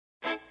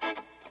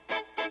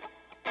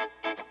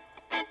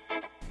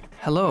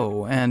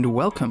Hello, and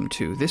welcome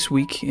to This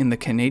Week in the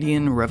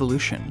Canadian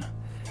Revolution,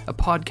 a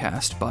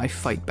podcast by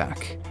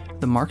Fightback,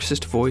 the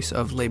Marxist voice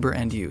of labor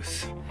and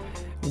youth.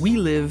 We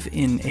live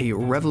in a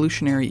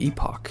revolutionary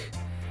epoch.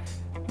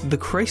 The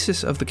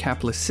crisis of the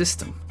capitalist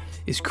system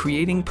is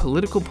creating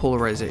political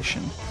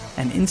polarization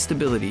and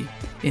instability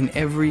in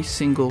every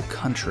single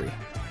country,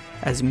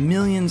 as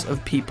millions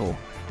of people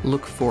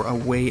look for a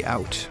way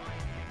out.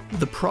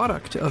 The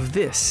product of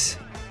this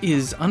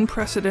is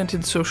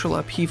unprecedented social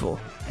upheaval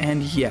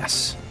and,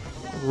 yes,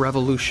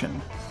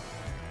 revolution.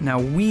 Now,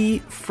 we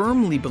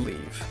firmly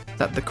believe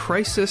that the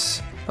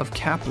crisis of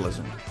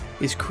capitalism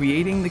is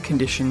creating the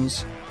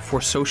conditions for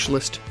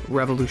socialist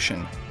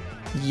revolution.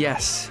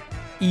 Yes,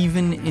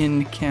 even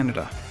in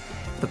Canada.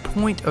 The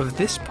point of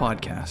this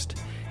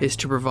podcast is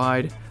to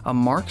provide a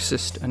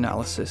Marxist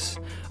analysis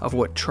of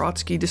what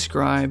Trotsky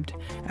described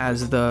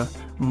as the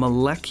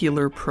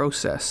molecular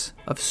process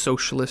of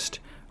socialist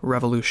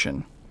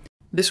revolution.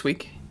 This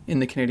week in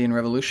the Canadian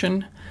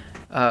Revolution,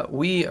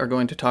 we are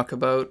going to talk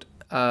about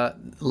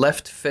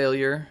left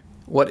failure,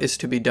 what is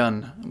to be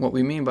done. What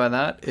we mean by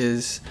that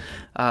is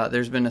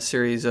there's been a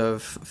series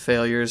of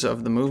failures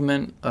of the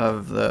movement,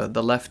 of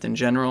the left in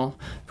general.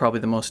 Probably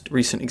the most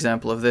recent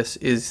example of this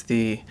is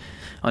the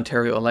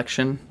Ontario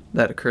election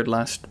that occurred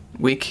last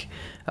week,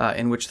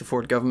 in which the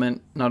Ford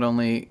government not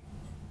only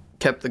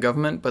kept the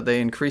government, but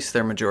they increased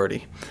their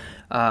majority.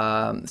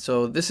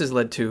 So this has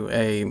led to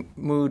a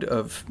mood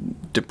of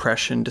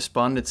depression,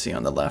 despondency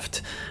on the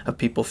left, of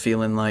people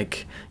feeling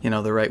like,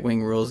 the right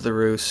wing rules the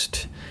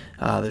roost.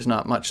 There's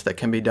not much that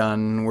can be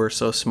done. We're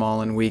so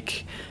small and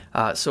weak.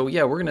 So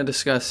we're going to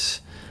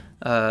discuss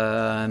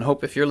and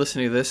hope if you're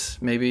listening to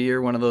this, maybe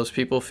you're one of those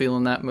people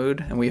feeling that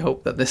mood, and we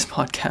hope that this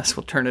podcast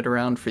will turn it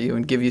around for you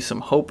and give you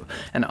some hope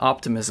and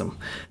optimism.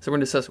 So we're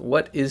going to discuss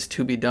what is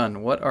to be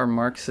done. What are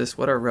Marxists,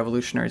 what are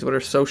revolutionaries, what are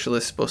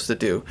socialists supposed to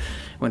do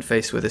when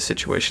faced with a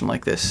situation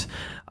like this?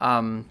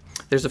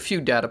 There's a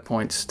few data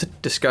points to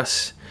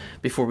discuss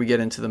before we get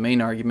into the main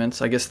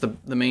arguments. I guess the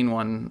main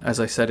one, as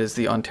I said, is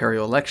the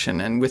Ontario election.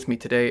 And with me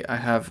today, I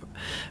have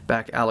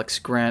back Alex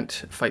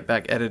Grant,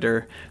 Fightback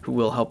editor, who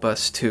will help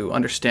us to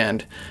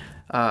understand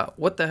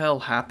what the hell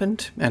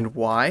happened and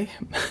why.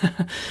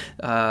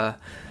 Hello,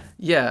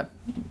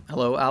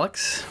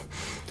 Alex.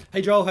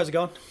 Hey, Joel. How's it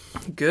going?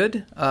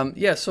 Good.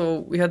 So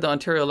we had the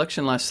Ontario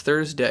election last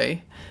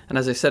Thursday, and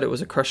as I said, it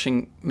was a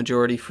crushing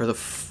majority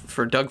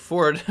for Doug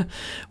Ford,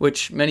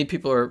 which many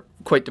people are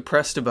quite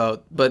depressed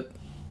about. But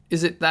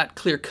is it that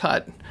clear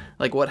cut?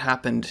 Like, what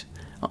happened?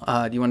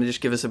 Do you want to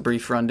just give us a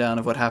brief rundown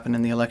of what happened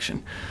in the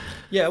election?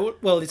 Yeah,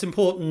 well, it's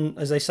important,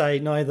 as they say,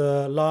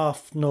 neither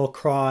laugh nor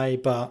cry,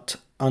 but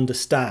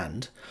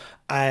understand.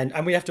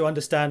 And we have to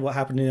understand what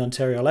happened in the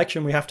Ontario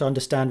election. We have to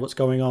understand what's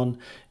going on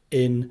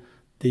in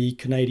the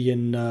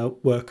Canadian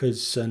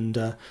workers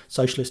and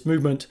socialist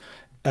movement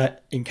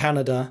in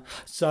Canada.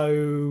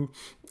 So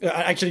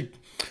actually,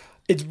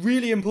 it's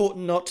really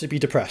important not to be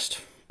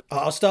depressed.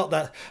 I'll start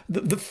that.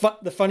 The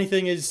funny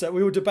thing is that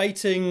we were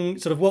debating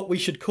sort of what we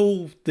should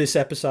call this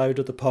episode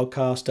of the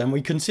podcast, and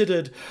we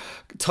considered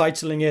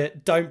titling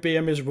it "Don't Be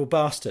a Miserable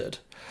Bastard."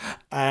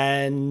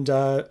 And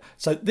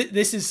so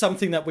this is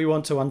something that we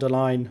want to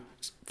underline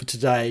for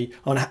today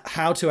on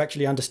how to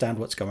actually understand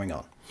what's going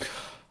on.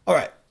 All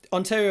right.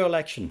 Ontario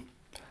election.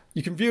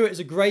 You can view it as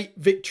a great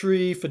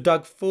victory for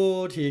Doug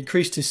Ford. He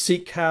increased his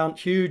seat count,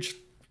 huge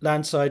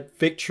landslide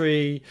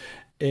victory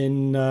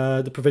in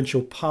the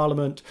provincial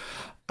parliament.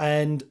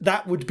 And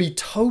that would be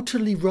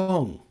totally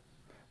wrong.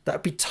 That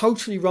would be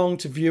totally wrong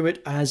to view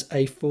it as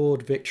a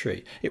Ford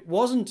victory. It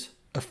wasn't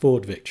a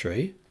Ford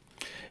victory.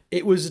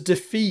 It was a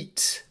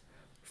defeat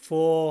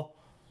for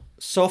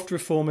soft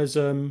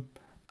reformism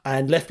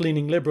and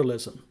left-leaning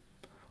liberalism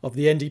of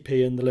the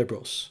NDP and the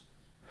Liberals.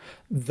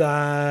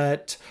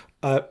 That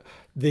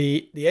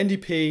the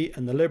NDP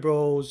and the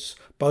Liberals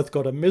both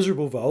got a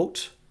miserable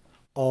vote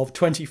of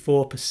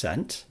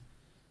 24%.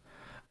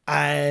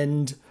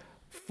 And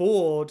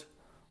Ford,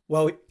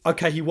 well,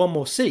 okay, he won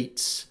more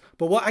seats,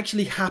 but what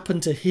actually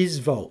happened to his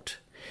vote?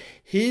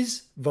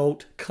 His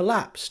vote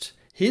collapsed.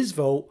 His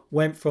vote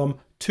went from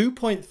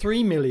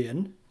 2.3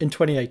 million in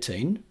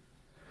 2018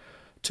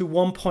 to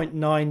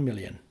 1.9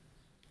 million,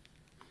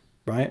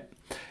 right?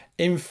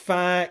 In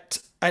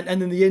fact,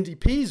 and then the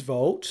NDP's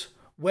vote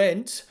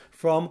went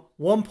from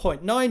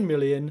 1.9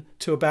 million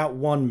to about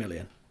 1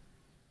 million.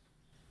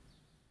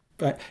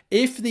 Right.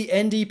 If the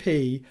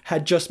NDP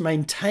had just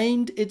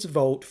maintained its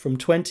vote from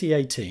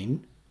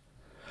 2018,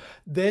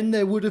 then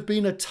there would have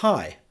been a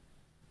tie.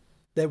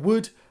 There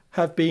would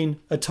have been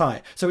a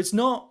tie. So it's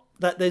not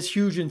that there's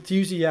huge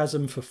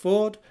enthusiasm for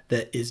Ford.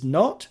 There is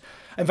not.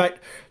 In fact,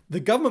 the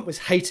government was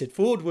hated.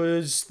 Ford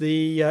was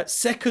the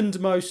second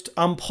most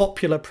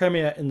unpopular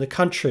premier in the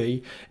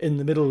country in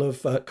the middle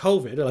of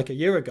COVID, like a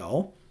year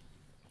ago.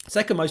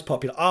 Second most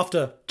popular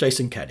after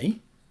Jason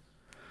Kenney.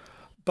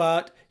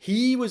 But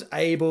he was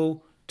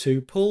able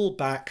to pull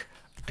back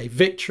a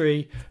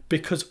victory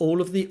because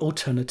all of the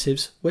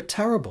alternatives were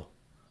terrible.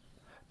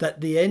 that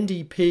the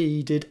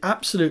NDP did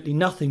absolutely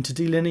nothing to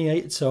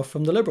delineate itself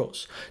from the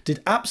Liberals,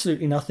 did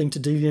absolutely nothing to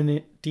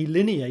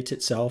delineate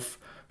itself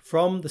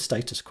from the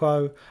status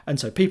quo. And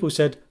so people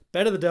said,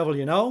 better the devil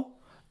you know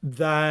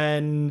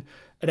than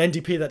an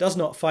NDP that does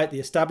not fight the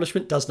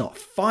establishment, does not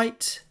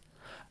fight.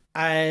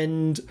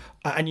 And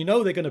you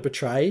know they're going to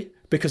betray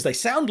because they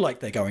sound like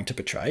they're going to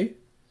betray.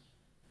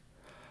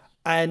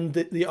 And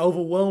the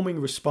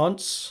overwhelming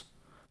response,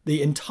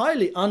 the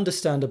entirely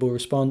understandable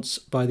response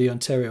by the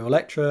Ontario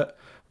electorate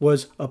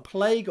was a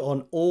plague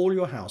on all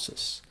your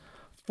houses.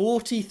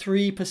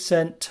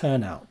 43%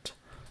 turnout,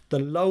 the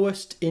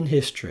lowest in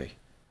history.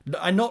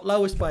 And not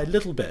lowest by a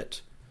little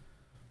bit.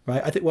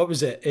 Right, I think, what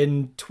was it,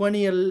 in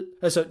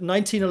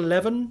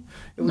 1911?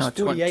 It was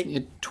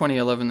 48.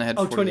 2011 they had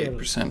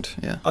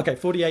 48%. Yeah. Okay,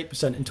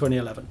 48% in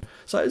 2011.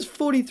 So it's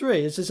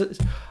 43. It's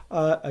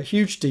a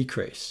huge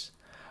decrease,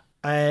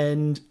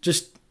 and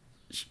just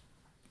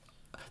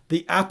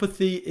the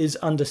apathy is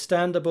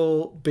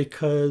understandable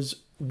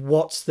because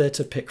what's there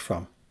to pick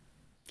from?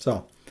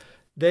 So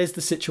there's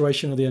the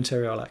situation of the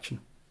Ontario election.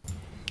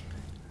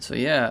 So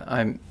yeah,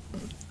 I'm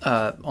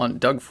on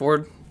Doug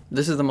Ford.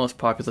 This is the most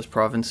populous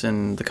province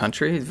in the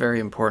country. It's a very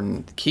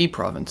important, key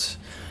province,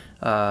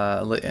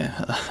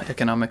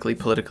 economically,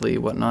 politically,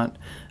 whatnot.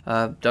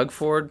 Doug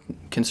Ford,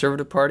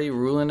 Conservative Party,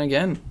 ruling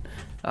again.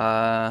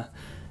 That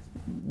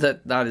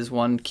is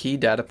one key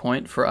data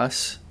point for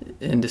us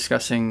in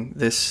discussing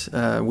this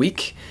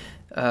week.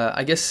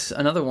 I guess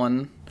another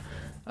one,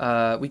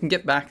 we can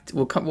get back.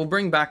 We'll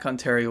bring back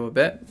Ontario a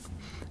bit,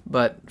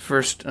 but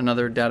first,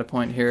 another data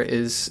point here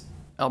is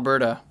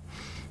Alberta.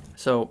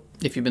 So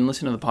if you've been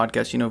listening to the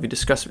podcast, you know we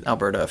discussed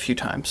Alberta a few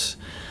times.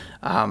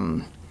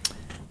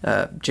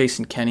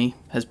 Jason Kenney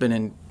has been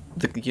in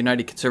the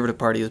United Conservative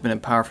Party, has been in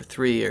power for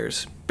 3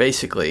 years,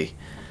 basically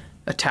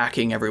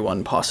attacking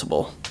everyone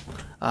possible.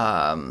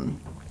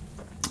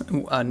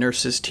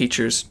 Nurses,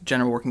 teachers,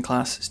 general working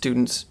class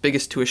students,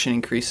 biggest tuition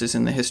increases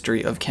in the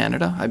history of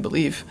Canada, I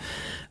believe,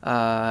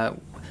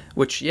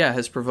 which,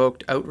 has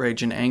provoked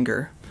outrage and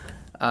anger.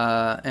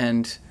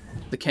 And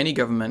the Kenney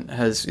government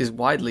is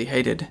widely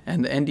hated,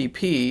 and the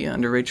NDP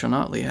under Rachel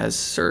Notley has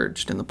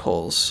surged in the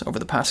polls over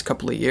the past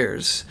couple of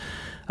years.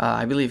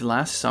 I believe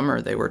last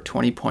summer they were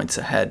 20 points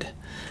ahead,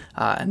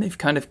 and they've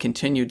kind of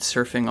continued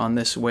surfing on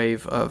this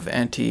wave of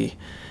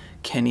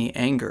anti-Kenney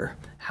anger.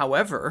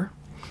 However,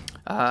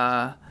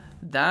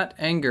 that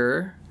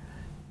anger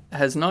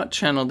has not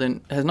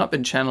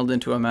been channeled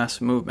into a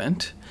mass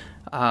movement.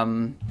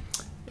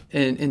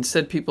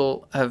 Instead,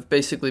 people have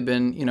basically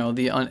been,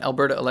 the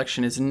Alberta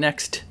election is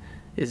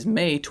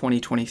May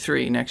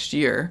 2023, next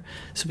year.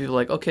 So people are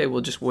like, okay,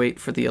 we'll just wait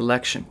for the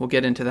election. We'll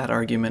get into that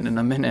argument in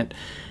a minute.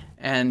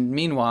 And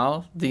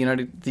meanwhile, the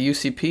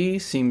UCP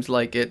seems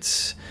like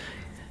it's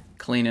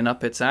cleaning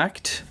up its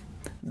act.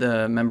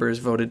 The members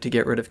voted to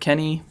get rid of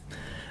Kenney,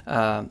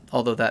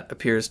 although that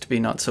appears to be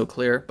not so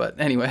clear. But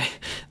anyway,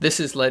 this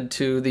has led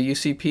to the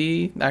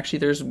UCP. Actually,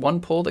 there's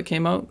one poll that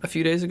came out a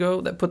few days ago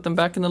that put them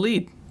back in the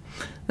lead.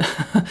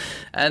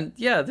 And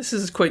this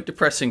is quite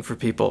depressing for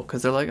people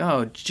because they're like,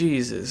 oh,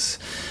 Jesus.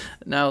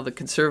 Now the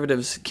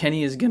Conservatives,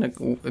 Kenney is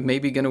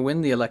maybe going to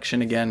win the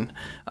election again,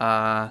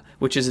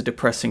 which is a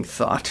depressing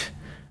thought.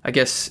 I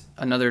guess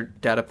another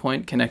data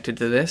point connected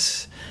to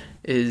this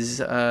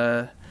is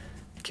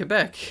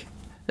Quebec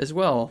as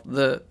well.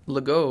 The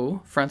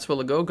François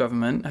Legault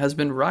government has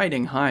been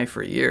riding high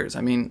for years.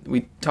 I mean,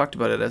 we talked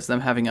about it as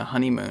them having a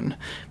honeymoon,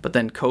 but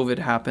then COVID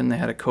happened. They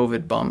had a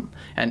COVID bump.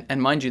 And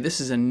mind you,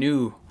 this isn't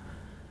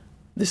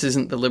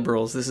the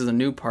Liberals. This is a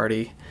new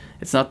party.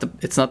 It's not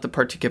the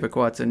Parti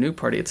Québécois. It's a new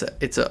party.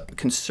 It's a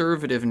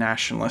conservative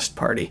nationalist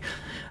party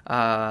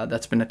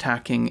that's been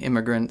attacking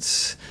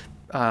immigrants,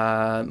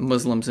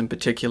 Muslims in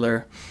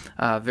particular,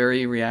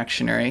 very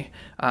reactionary,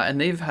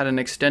 and they've had an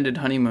extended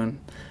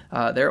honeymoon.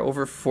 They're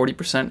over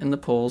 40% in the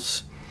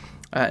polls,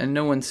 and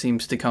no one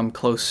seems to come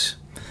close.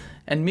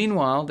 And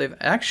meanwhile, there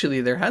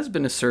has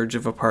been a surge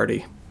of a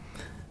party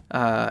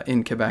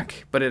in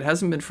Quebec, but it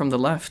hasn't been from the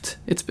left.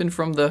 It's been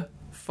from the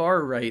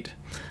far right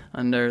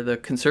under the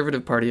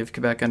Conservative Party of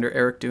Quebec under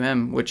Éric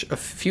Duhem, which a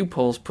few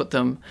polls put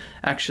them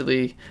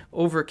actually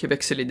over Québec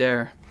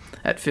Solidaire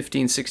at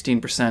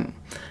 15-16%,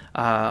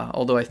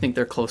 although I think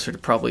they're closer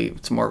to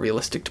it's more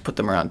realistic to put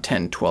them around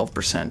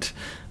 10-12%.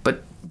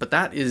 But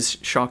that is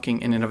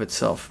shocking in and of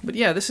itself. But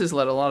this has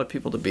led a lot of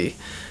people to be,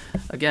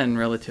 again,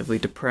 relatively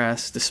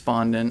depressed,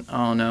 despondent.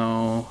 Oh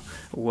no,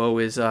 woe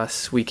is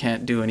us, we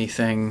can't do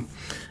anything.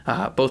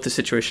 Both the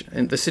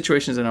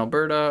situations in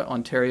Alberta,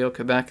 Ontario,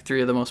 Quebec,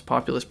 3 of the most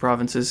populous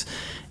provinces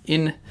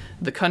in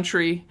the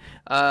country.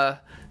 So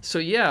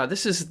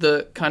this is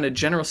the kind of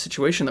general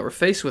situation that we're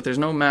faced with. There's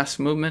no mass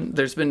movement.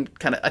 There's been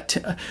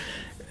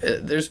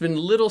there's been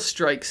little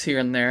strikes here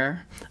and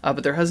there,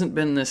 but there hasn't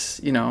been this,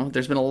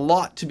 there's been a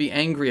lot to be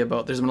angry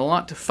about. There's been a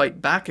lot to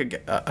fight back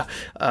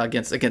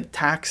against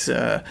attacks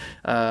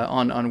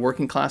on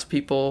working class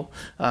people,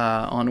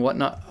 on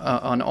whatnot,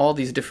 on all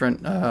these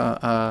different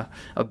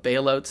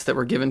bailouts that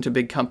were given to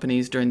big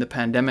companies during the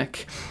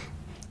pandemic.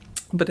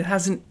 But it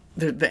hasn't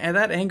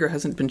that anger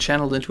hasn't been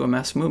channeled into a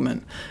mass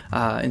movement.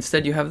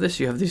 Instead, you have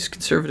these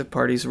conservative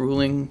parties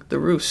ruling the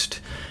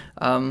roost.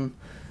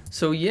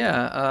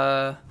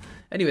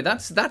 Anyway,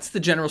 that's the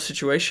general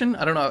situation.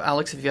 I don't know,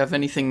 Alex, if you have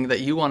anything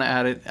that you want to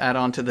add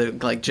on to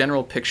the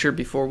general picture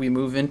before we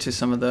move into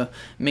some of the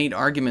main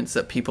arguments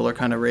that people are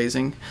kind of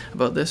raising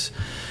about this.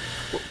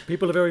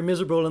 People are very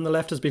miserable, and the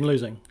left has been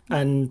losing,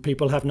 and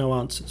people have no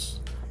answers.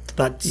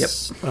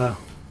 That's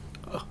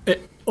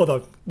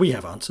although we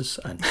have answers,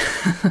 and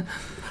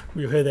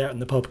we'll hear that in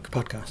the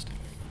podcast.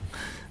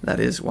 That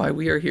is why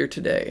we are here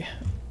today.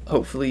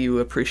 Hopefully you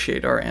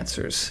appreciate our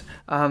answers.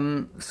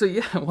 One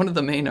of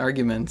the main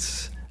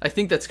arguments I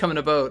think that's coming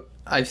about,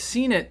 I've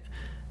seen it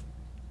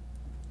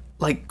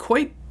like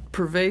quite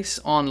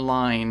pervasive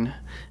online,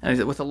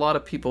 and with a lot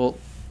of people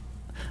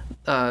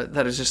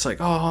that is just like,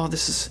 oh,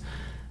 this is,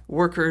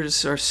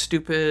 workers are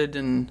stupid,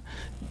 and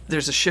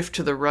there's a shift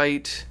to the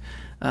right.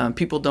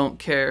 People don't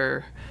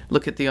care.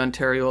 Look at the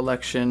Ontario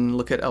election.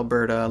 Look at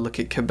Alberta. Look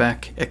at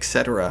Quebec,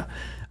 etc.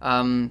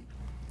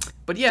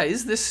 But yeah,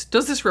 does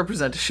this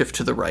represent a shift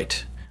to the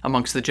right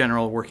amongst the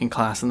general working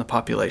class and the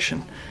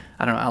population?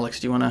 I don't know, Alex,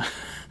 do you want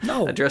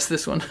to address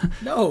this one?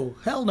 No,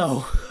 hell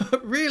no.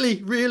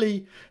 Really,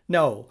 really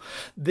no.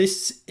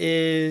 This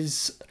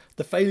is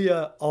the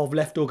failure of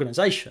left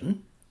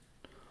organisation,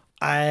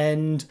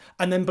 and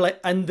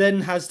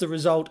then has the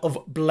result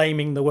of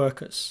blaming the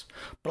workers.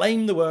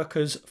 Blame the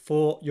workers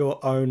for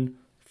your own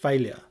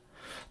failure.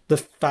 The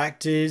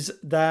fact is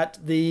that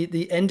the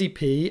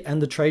NDP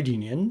and the trade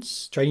union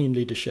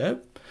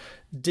leadership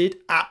did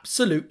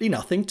absolutely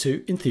nothing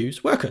to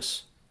enthuse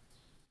workers.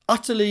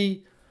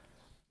 Utterly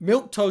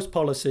milquetoast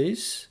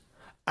policies,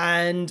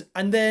 and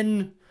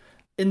then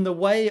in the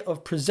way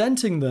of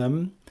presenting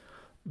them,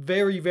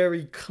 very,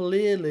 very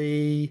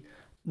clearly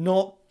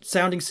not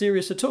sounding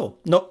serious at all,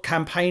 not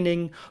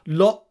campaigning,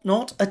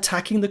 not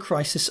attacking the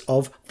crisis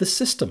of the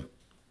system.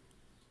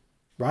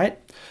 Right?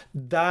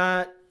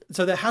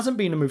 So there hasn't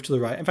been a move to the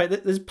right. In fact,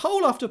 there's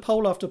poll after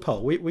poll after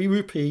poll. We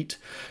repeat,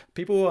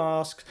 people will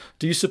ask,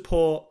 do you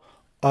support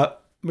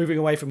moving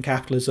away from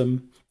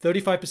capitalism?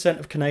 35%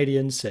 of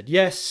Canadians said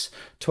yes,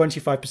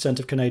 25%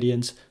 of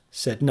Canadians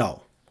said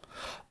no.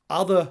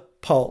 Other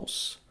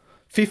polls,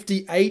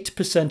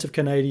 58% of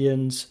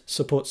Canadians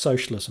support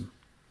socialism.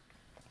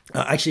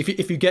 Actually,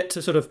 if you get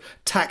to sort of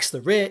tax the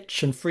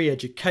rich and free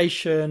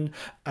education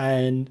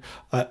and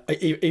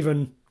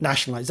even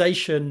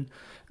nationalisation,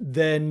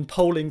 then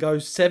polling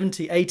goes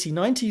 70, 80,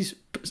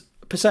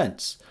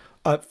 90%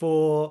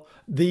 for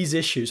these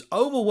issues.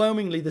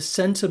 Overwhelmingly, the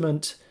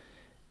sentiment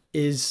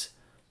is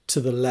to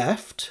the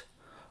left,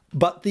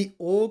 but the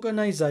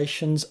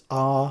organisations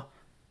are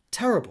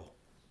terrible.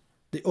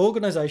 The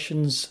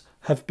organisations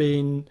have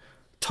been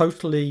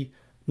totally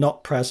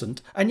not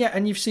present.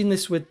 And you've seen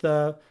this with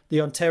the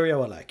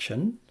Ontario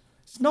election.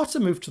 It's not a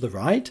move to the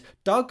right.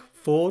 Doug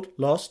Ford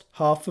lost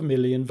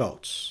 500,000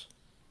 votes.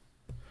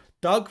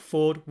 Doug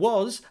Ford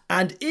was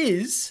and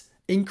is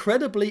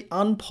incredibly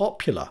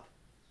unpopular.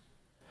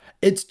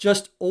 It's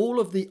just all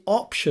of the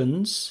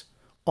options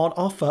on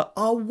offer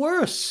are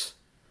worse,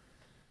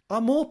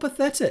 are more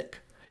pathetic.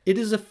 It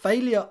is a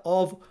failure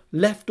of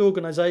left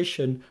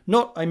organisation,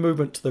 not a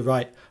movement to the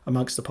right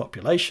amongst the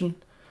population.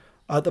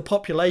 The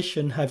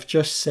population have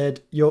just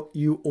said,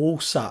 you all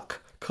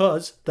suck,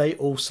 because they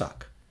all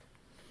suck.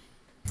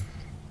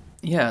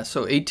 Yeah,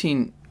 so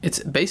it's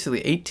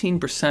basically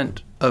 18%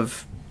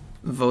 of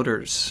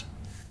voters,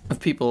 of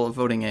people of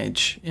voting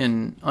age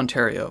in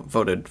Ontario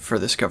voted for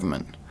this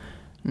government.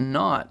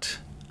 Not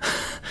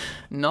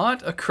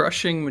a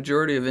crushing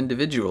majority of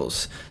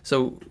individuals.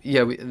 So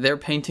yeah, they're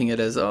painting it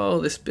as,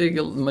 this big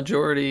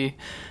majority.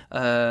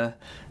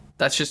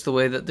 That's just the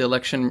way that the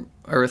election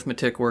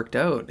arithmetic worked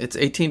out. It's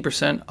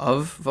 18%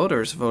 of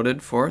voters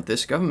voted for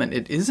this government.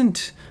 It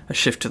isn't a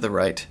shift to the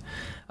right.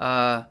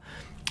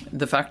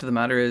 The fact of the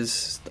matter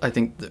is, I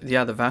think,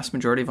 the vast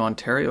majority of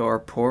Ontario are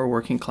poor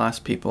working class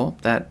people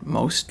that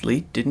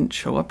mostly didn't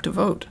show up to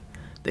vote.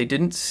 They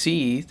didn't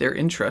see their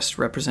interests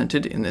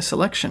represented in this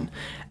election.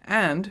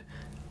 And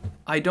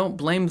I don't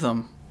blame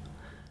them.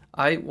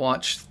 I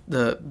watched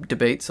the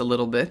debates a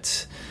little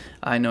bit.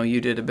 I know you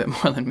did a bit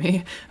more than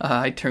me.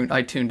 I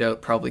tuned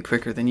out probably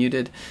quicker than you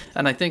did,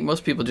 and I think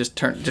most people just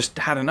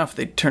had enough.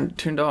 They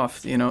tuned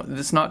off.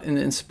 There's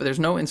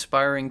no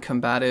inspiring,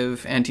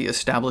 combative,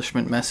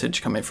 anti-establishment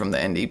message coming from the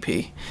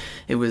NDP.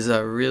 It was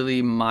a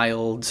really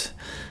mild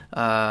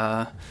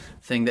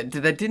thing that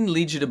didn't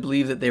lead you to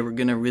believe that they were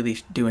going to really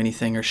do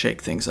anything or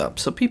shake things up.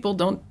 So people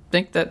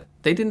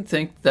they didn't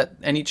think that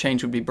any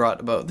change would be brought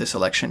about this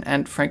election,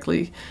 and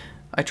frankly,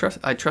 I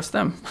trust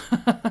them.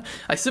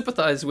 I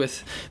sympathize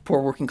with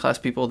poor working class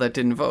people that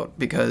didn't vote,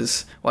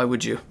 because why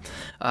would you?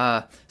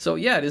 So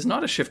yeah, it is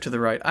not a shift to the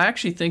right. I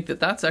actually think that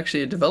that's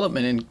actually a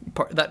development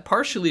that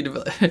partially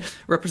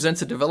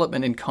represents a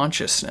development in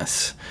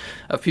consciousness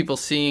of people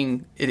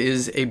seeing it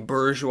is a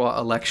bourgeois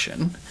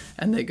election,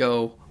 and they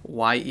go,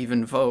 why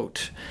even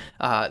vote?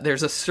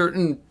 There's a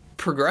certain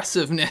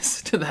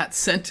progressiveness to that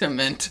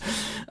sentiment.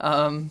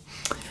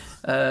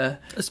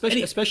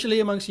 Especially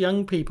amongst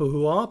young people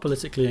who are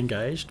politically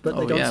engaged, but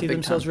they don't see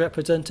themselves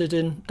represented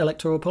in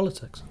electoral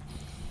politics.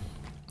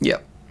 Yeah.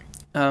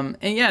 And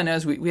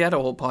as we had a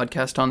whole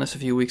podcast on this a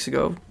few weeks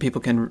ago, people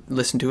can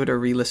listen to it or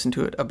re-listen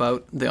to it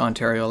about the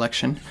Ontario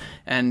election.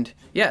 And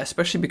yeah,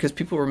 especially because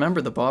people remember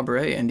the Bob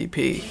Rae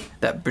NDP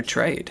that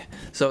betrayed.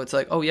 So it's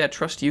like, oh yeah,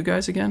 trust you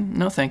guys again?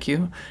 No, thank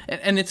you.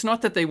 And it's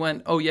not that they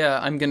went, oh yeah,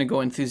 I'm going to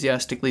go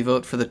enthusiastically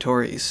vote for the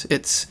Tories.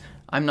 It's,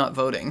 I'm not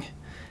voting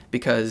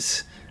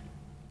because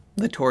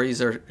the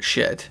Tories are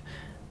shit.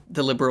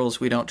 The Liberals,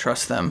 we don't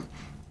trust them.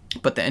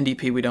 But the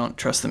NDP, we don't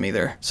trust them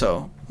either.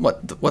 So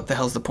what the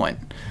hell's the point?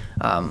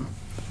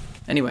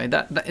 Anyway,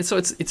 so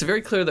it's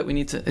very clear that we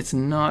need to. It's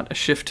not a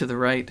shift to the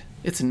right.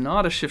 It's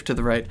not a shift to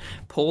the right.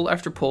 Poll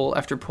after poll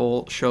after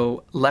poll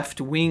show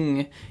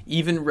left-wing,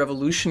 even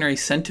revolutionary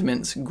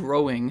sentiments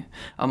growing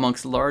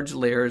amongst large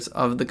layers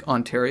of the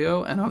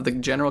Ontario and of the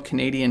general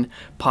Canadian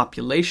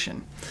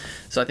population.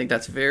 So I think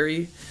that's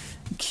very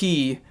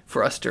key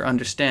for us to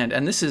understand.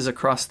 And this is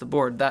across the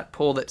board. That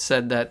poll that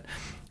said that,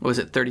 was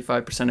it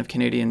 35% of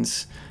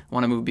Canadians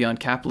want to move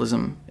beyond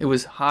capitalism? It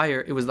was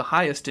higher. It was the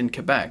highest in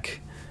Quebec.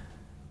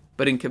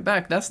 But in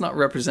Quebec, that's not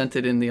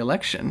represented in the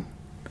election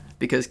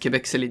because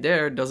Québec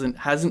solidaire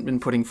hasn't been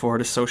putting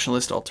forward a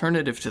socialist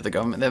alternative to the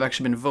government. They've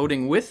actually been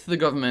voting with the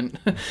government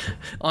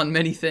on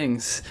many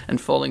things and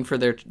falling for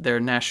their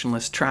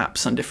nationalist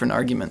traps on different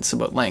arguments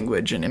about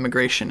language and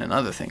immigration and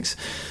other things.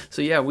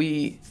 So yeah,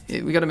 we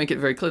got to make it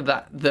very clear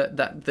that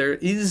there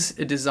is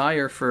a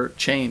desire for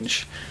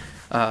change,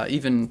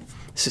 even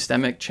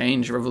systemic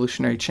change,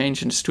 revolutionary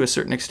change, and just to a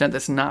certain extent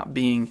that's not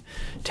being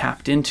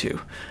tapped into.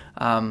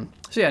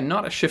 So yeah,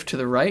 not a shift to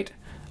the right.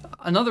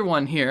 Another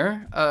one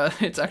here,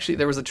 it's actually,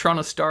 there was a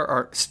Toronto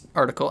Star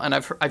article, and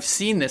I've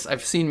seen this.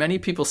 I've seen many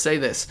people say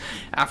this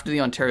after the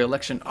Ontario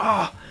election.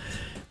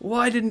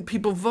 Why didn't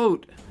people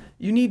vote?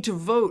 You need to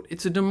vote.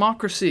 It's a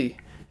democracy.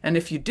 And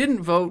if you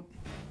didn't vote,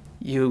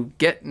 you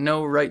get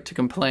no right to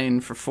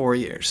complain for 4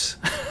 years.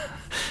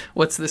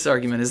 What's this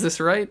argument? Is this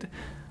right?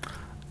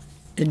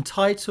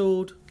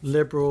 Entitled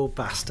liberal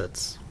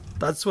bastards.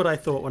 That's what I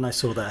thought when I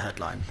saw that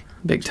headline.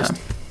 Big time.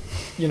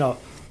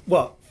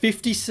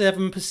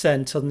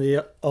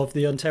 57% of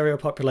the Ontario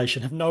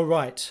population have no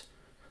right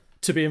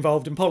to be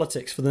involved in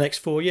politics for the next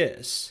 4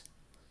 years.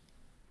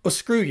 Or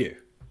screw you.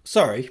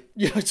 Sorry.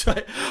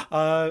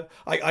 I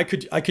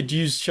could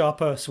use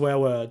sharper swear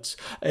words.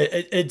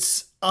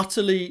 It's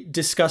utterly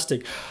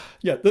disgusting.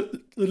 Yeah,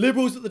 the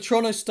Liberals at the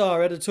Toronto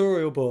Star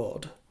editorial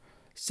board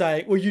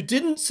say, well, you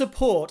didn't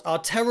support our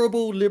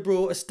terrible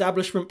liberal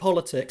establishment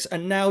politics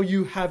and now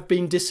you have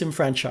been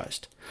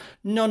disenfranchised.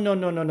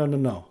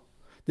 No.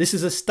 This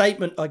is a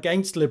statement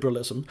against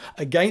liberalism,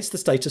 against the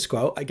status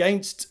quo,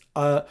 against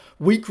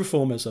weak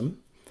reformism.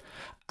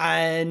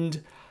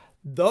 And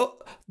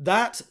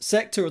that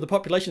sector of the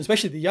population,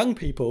 especially the young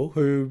people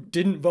who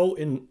didn't vote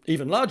in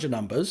even larger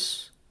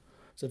numbers,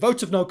 it's a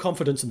vote of no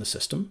confidence in the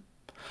system.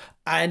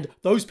 And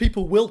those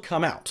people will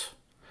come out.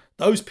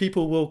 Those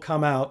people will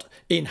come out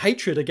in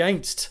hatred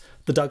against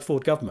the Doug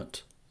Ford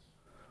government.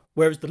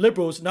 Whereas the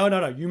Liberals,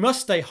 no, you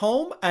must stay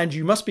home and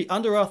you must be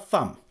under our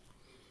thumb.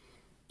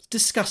 It's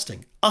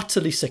disgusting,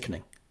 utterly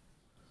sickening.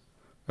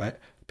 Right?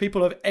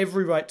 People have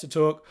every right to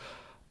talk,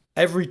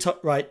 every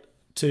right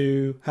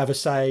to have a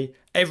say,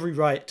 every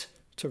right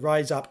to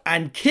rise up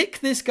and kick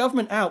this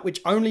government out,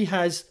 which only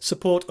has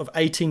support of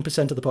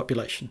 18% of the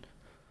population.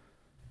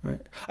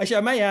 Right. Actually,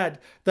 I may add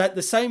that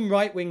the same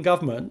right-wing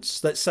governments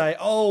that say,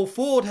 oh,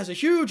 Ford has a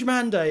huge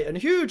mandate and a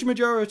huge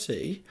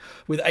majority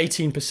with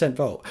 18%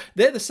 vote,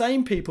 they're the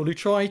same people who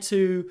try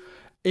to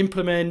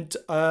implement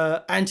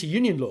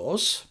anti-union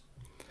laws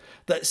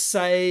that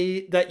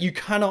say that you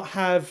cannot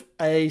have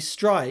a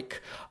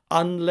strike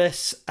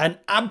unless an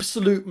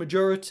absolute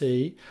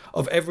majority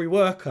of every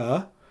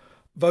worker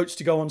votes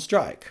to go on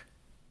strike.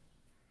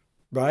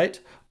 Right?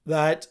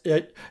 That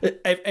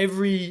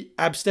every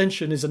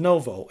abstention is a no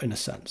vote in a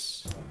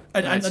sense,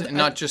 and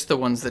not just the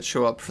ones that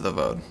show up for the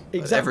vote.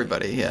 Exactly.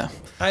 Everybody, yeah,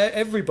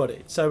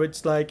 everybody. So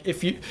it's like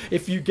if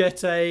you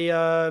get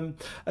a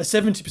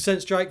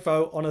 70% strike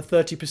vote on a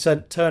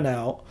 30%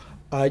 turnout,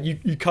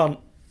 you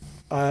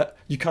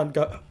can't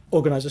go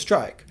organize a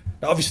strike.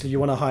 Now, obviously, you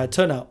want a higher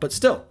turnout, but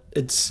still,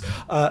 it's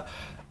a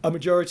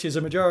majority is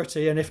a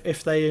majority, and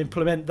if they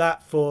implement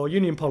that for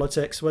union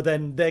politics, well,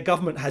 then their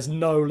government has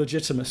no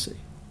legitimacy.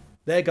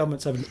 Their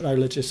governments have no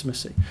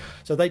legitimacy.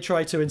 So they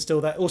try to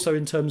instill that also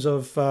in terms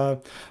of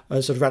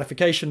sort of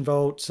ratification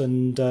votes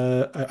and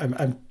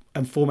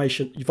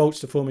formation votes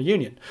to form a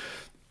union.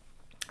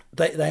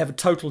 They have a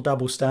total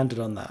double standard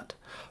on that.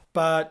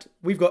 But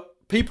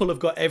people have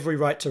got every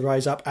right to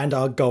rise up and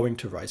are going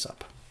to rise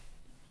up.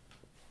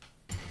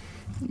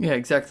 Yeah,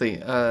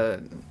 exactly.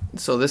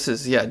 So this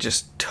is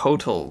just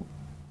total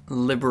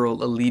liberal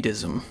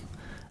elitism.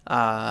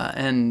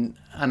 And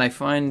I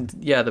find,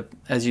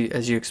 as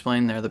you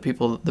explained there, the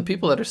people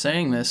that are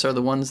saying this are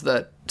the ones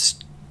that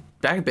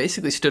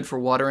basically stood for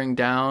watering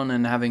down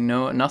and having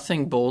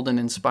nothing bold and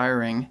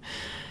inspiring.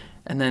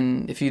 And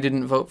then if you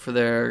didn't vote for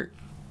their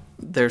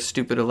their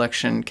stupid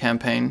election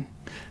campaign,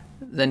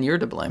 then you're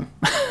to blame.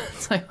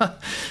 It's like,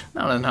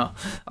 no.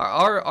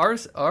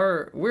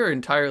 We're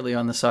entirely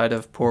on the side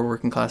of poor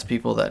working class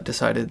people that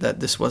decided that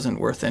this wasn't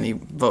worth any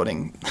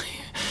voting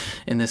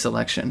in this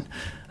election.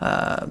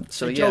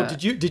 So hey, yeah.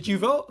 Joel, did you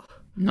vote?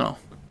 No.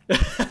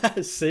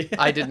 See,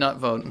 I did not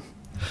vote.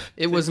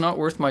 It was not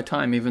worth my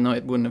time, even though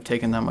it wouldn't have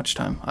taken that much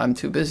time. I'm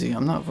too busy.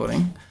 I'm not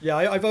voting. Yeah,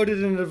 I voted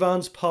in an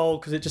advance poll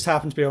because it just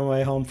happened to be on my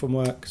way home from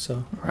work.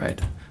 So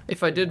right.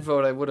 If I did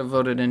vote, I would have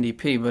voted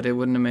NDP, but it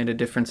wouldn't have made a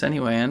difference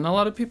anyway, and a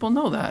lot of people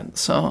know that.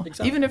 So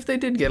exactly. Even if they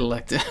did get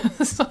elected.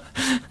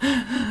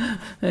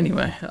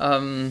 Anyway,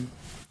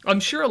 I'm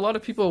sure a lot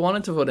of people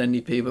wanted to vote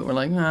NDP, but we're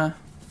like, nah.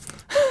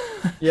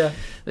 Yeah.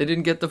 They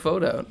didn't get the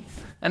vote out.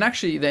 And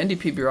actually, the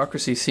NDP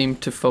bureaucracy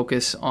seemed to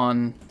focus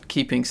on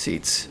keeping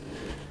seats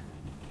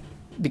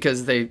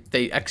because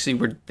they actually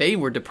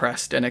were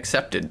depressed and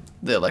accepted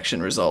the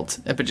election result,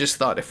 but just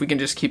thought if we can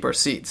just keep our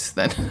seats,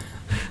 then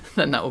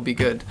that will be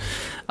good.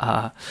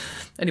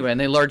 Anyway, and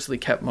they largely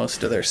kept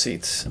most of their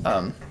seats.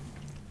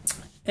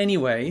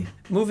 Anyway,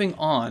 moving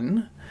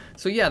on.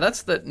 So yeah,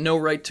 that's the no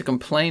right to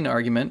complain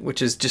argument,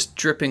 which is just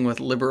dripping with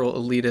liberal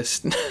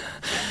elitist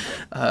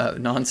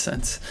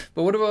nonsense.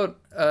 But what about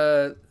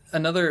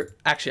another?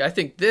 Actually, I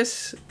think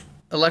this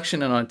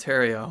election in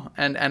Ontario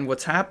and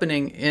what's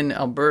happening in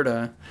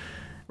Alberta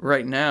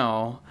right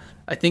now,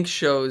 I think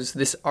shows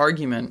this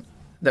argument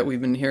that we've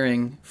been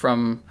hearing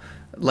from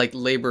like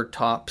labor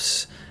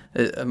tops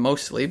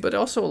mostly, but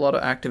also a lot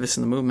of activists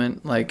in the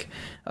movement, like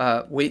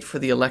wait for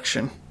the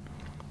election.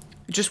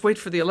 Just wait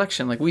for the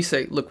election. Like we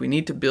say, look, we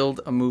need to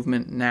build a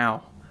movement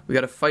now. We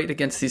got to fight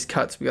against these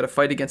cuts. We got to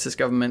fight against this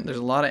government. There's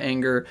a lot of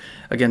anger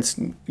against,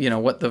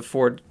 what the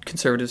Ford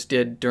Conservatives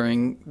did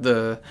during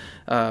the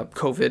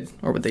COVID,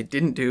 or what they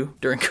didn't do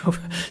during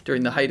COVID,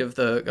 during the height of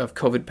the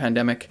COVID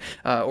pandemic,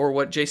 or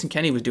what Jason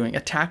Kenney was doing,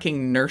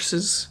 attacking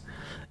nurses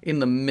in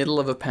the middle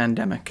of a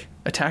pandemic,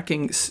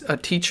 attacking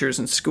teachers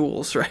in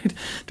schools, right,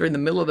 during the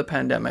middle of the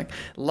pandemic.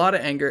 A lot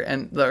of anger,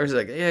 and there's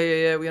like,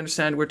 yeah, we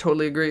understand, we're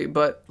totally agree,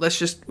 but let's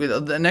just,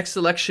 the next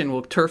election,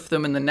 we'll turf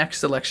them in the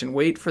next election,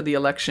 wait for the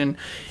election,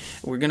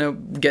 we're going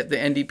to get the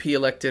NDP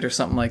elected or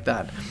something like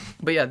that.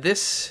 But yeah,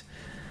 this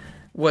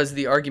was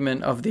the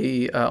argument of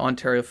the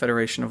Ontario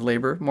Federation of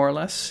Labour, more or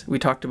less. We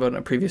talked about in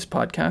a previous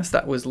podcast.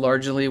 That was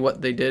largely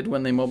what they did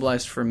when they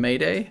mobilized for May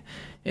Day,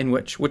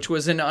 which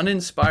was an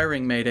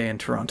uninspiring May Day in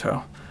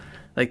Toronto.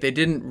 Like they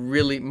didn't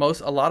really,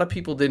 a lot of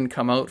people didn't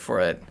come out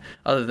for it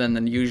other than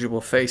the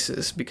usual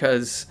faces,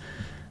 because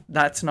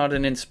that's not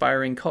an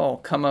inspiring call.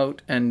 Come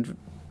out and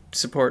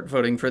support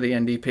voting for the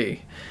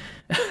NDP.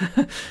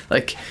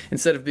 Like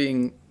instead of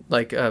being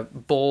like a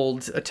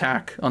bold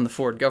attack on the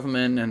Ford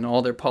government and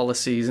all their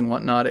policies and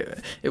whatnot,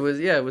 it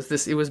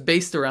was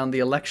based around the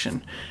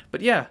election.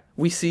 But yeah,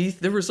 we see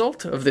the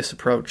result of this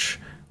approach.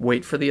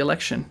 Wait for the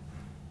election.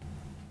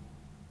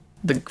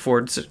 The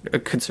Ford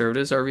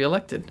Conservatives are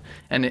reelected.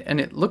 And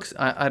it looks,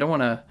 I don't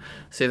want to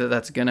say that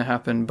that's going to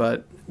happen,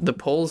 but the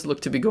polls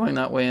look to be going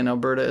that way in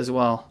Alberta as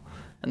well.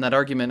 And that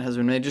argument has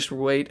been made, just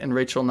wait and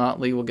Rachel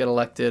Notley will get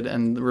elected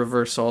and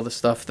reverse all the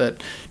stuff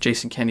that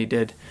Jason Kenney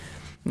did.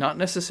 Not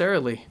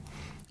necessarily.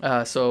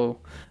 So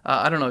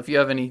I don't know if do you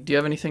have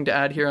anything to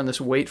add here on this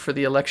wait for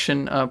the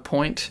election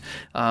point?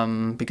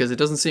 Because it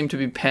doesn't seem to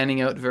be panning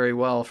out very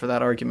well for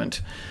that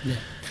argument. Yeah.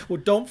 Well,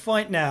 don't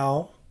fight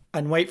now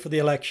and wait for the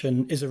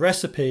election is a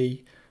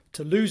recipe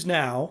to lose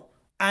now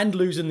and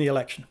lose in the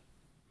election,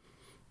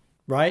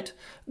 right?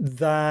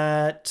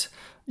 That,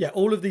 yeah,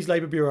 all of these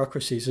Labour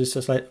bureaucracies is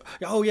just like,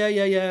 oh,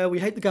 yeah, we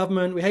hate the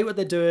government, we hate what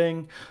they're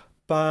doing,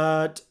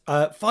 but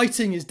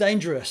fighting is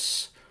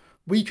dangerous.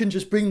 We can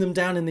just bring them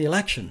down in the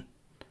election,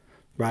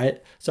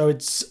 right? So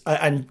it's,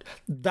 and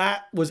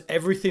that was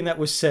everything that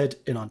was said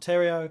in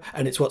Ontario,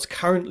 and it's what's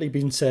currently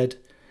been said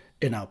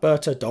in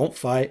Alberta. Don't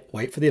fight,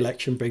 wait for the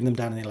election, bring them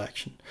down in the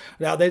election.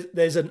 Now,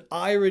 there's an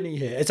irony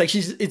here. It's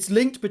actually, it's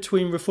linked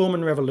between reform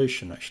and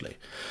revolution, actually.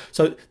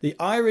 So the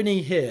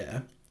irony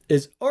here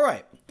is, all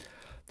right,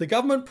 the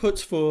government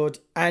puts forward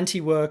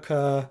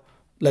anti-worker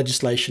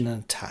legislation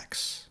and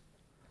tax.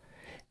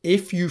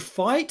 If you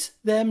fight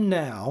them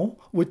now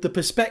with the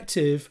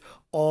perspective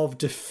of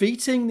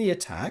defeating the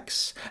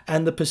attacks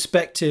and the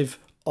perspective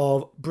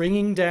of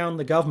bringing down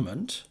the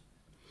government,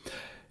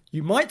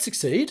 you might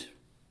succeed,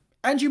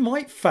 and you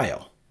might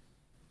fail,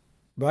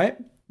 right?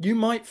 You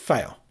might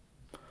fail.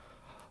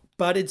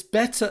 But it's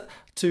better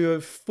to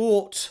have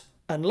fought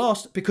and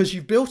lost because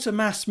you've built a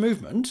mass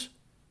movement.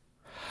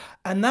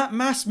 And that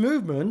mass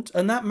movement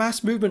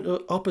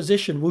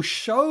opposition will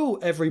show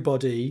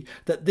everybody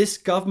that this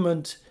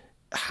government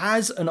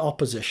has an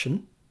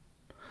opposition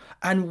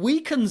and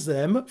weakens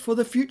them for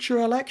the future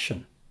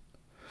election.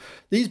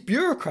 These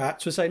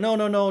bureaucrats would say, no,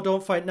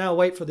 don't fight now,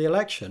 wait for the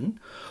election.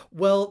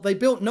 Well, they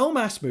built no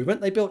mass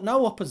movement, they built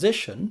no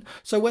opposition.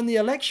 So when the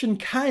election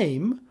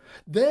came,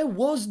 there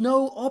was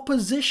no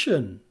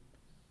opposition.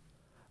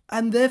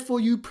 And therefore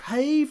you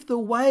paved the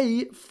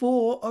way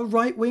for a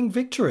right-wing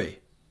victory.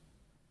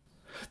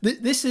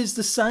 this is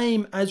the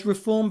same as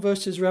reform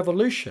versus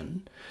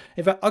revolution.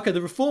 In fact, okay,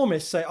 the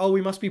reformists say, oh,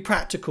 we must be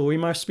practical, we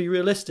must be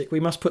realistic, we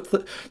must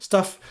put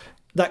stuff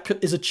that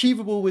is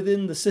achievable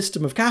within the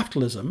system of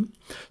capitalism.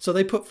 So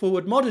they put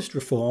forward modest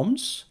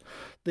reforms.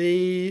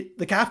 The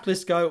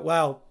capitalists go,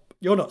 well,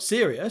 you're not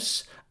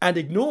serious, and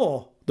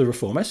ignore the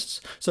reformists.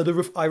 So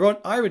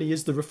the irony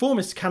is the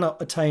reformists cannot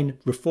attain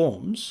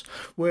reforms,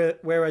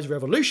 whereas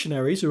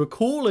revolutionaries who are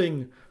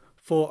calling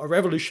for a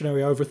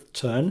revolutionary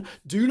overturn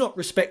do not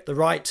respect the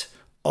right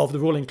of the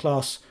ruling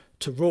class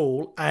to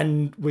rule,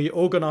 and we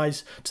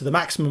organise to the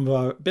maximum of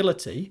our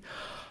ability.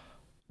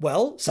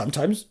 Well,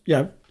 sometimes,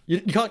 you're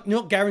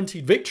not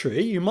guaranteed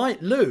victory. You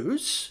might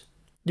lose.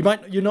 You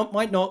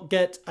might not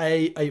get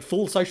a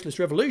full socialist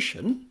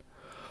revolution,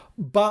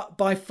 but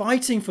by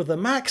fighting for the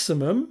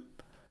maximum,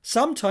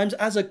 sometimes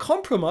as a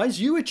compromise,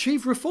 you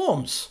achieve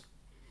reforms.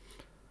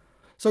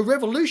 So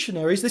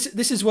revolutionaries,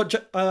 this is what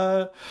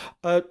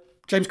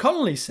James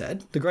Connolly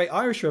said, the great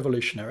Irish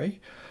revolutionary.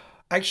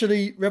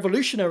 Actually,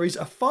 revolutionaries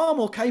are far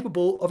more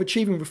capable of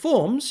achieving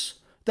reforms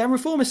than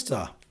reformists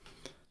are.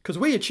 Because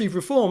we achieve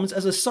reforms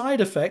as a side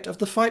effect of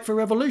the fight for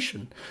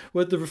revolution,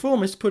 where the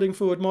reformists putting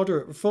forward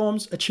moderate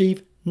reforms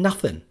achieve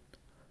nothing.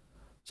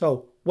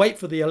 So wait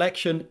for the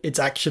election. It's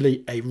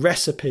actually a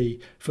recipe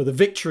for the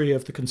victory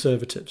of the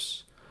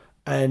Conservatives.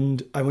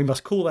 And we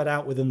must call that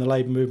out within the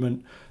Labour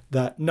movement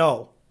that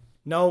no,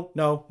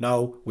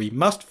 we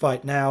must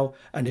fight now.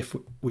 And if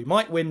we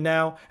might win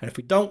now, and if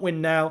we don't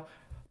win now,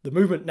 the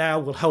movement now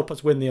will help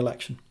us win the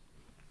election.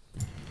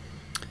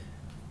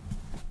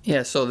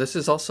 Yeah, so this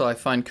is also, I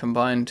find,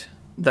 combined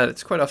that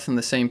it's quite often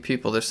the same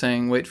people. They're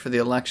saying, wait for the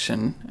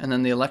election, and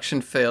then the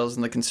election fails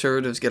and the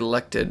Conservatives get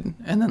elected.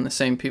 And then the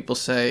same people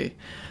say,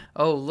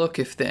 oh, look,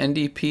 if the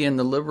NDP and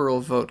the Liberal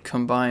vote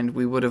combined,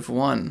 we would have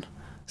won.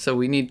 So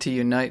we need to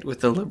unite with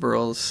the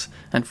Liberals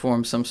and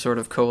form some sort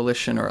of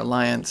coalition or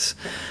alliance.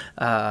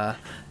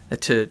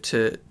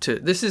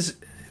 This is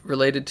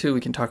related to,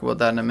 we can talk about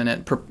that in a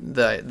minute,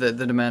 the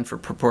demand for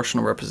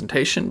proportional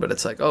representation. But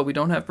it's like, oh, we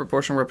don't have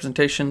proportional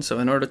representation, so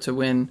in order to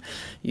win,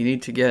 you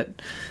need to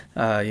get,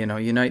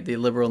 unite the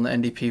Liberal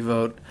and the NDP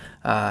vote,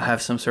 have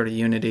some sort of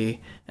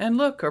unity. And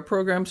look, our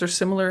programs are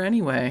similar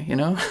anyway,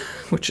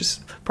 which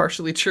is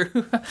partially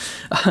true.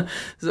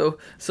 So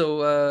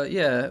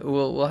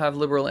we'll have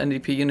Liberal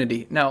NDP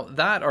unity. Now,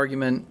 that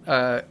argument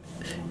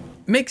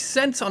makes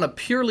sense on a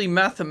purely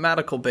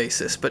mathematical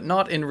basis, but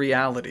not in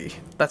reality.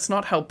 That's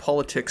not how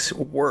politics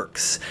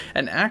works.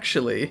 And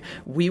actually,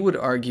 we would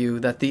argue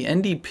that the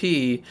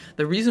NDP,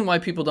 the reason why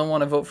people don't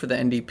want to vote for the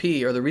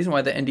NDP, or the reason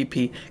why the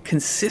NDP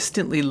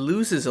consistently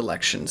loses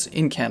elections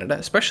in Canada,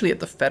 especially at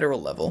the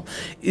federal level,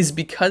 is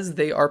because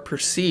they are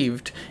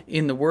perceived,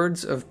 in the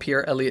words of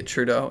Pierre Elliott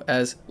Trudeau,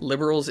 as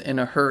liberals in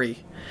a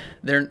hurry.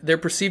 They're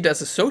perceived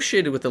as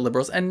associated with the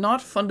Liberals and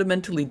not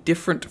fundamentally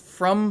different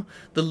from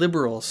the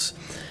Liberals.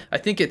 I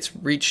think it's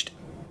reached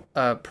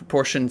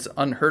proportions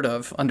unheard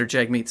of under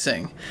Jagmeet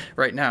Singh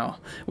right now,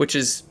 which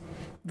is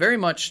very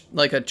much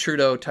like a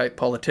Trudeau-type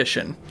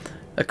politician,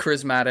 a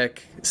charismatic,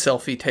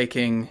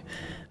 selfie-taking,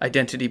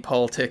 identity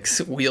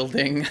politics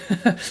wielding,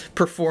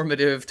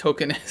 performative,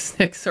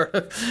 tokenistic sort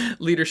of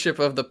leadership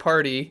of the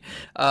party,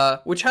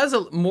 which has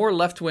a more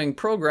left-wing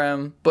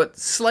program, but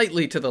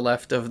slightly to the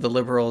left of the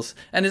Liberals,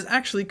 and is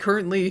actually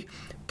currently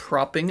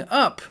propping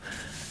up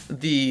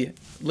the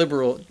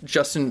Liberal,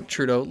 Justin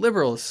Trudeau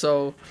Liberals.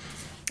 So,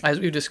 as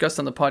we've discussed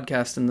on the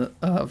podcast in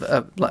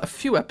a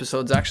few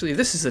episodes, actually,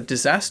 this is a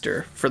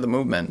disaster for the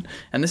movement.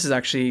 And this is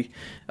actually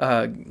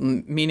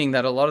meaning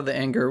that a lot of the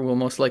anger will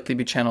most likely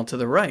be channeled to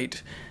the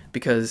right.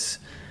 Because,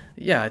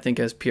 I think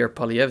as Pierre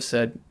Poilievre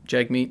said,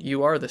 Jagmeet,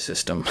 you are the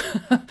system.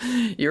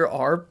 You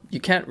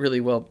can't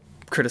really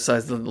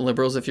criticize the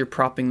Liberals if you're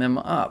propping them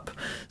up.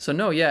 So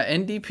no,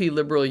 NDP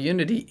Liberal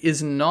unity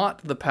is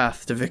not the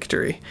path to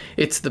victory.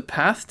 It's the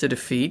path to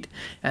defeat.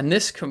 And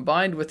this,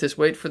 combined with this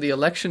wait for the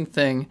election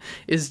thing,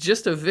 is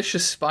just a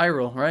vicious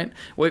spiral, right?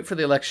 Wait for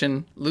the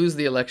election, lose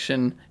the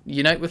election,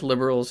 unite with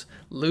Liberals,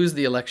 lose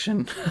the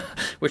election,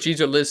 which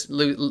either leads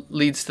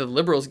to the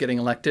Liberals getting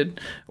elected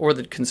or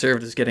the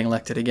Conservatives getting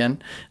elected again.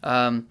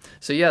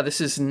 This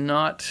is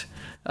not...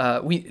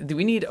 We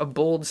need a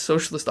bold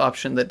socialist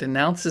option that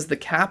denounces the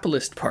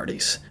capitalist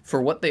parties for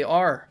what they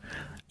are,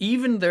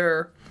 even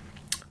the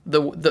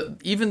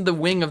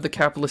wing of the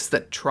capitalists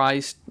that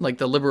tries, like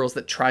the Liberals,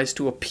 that tries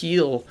to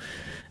appeal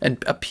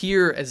and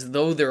appear as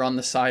though they're on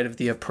the side of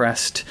the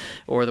oppressed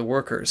or the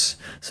workers.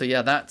 So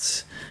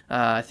that's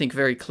I think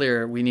very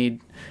clear. We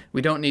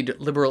don't need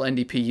Liberal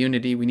NDP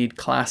unity. We need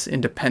class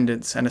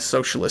independence and a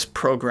socialist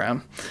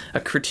program,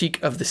 a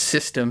critique of the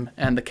system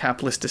and the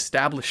capitalist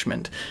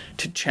establishment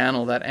to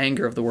channel that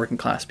anger of the working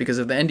class. Because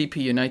if the NDP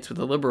unites with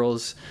the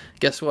Liberals,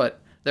 guess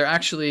what? They're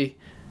actually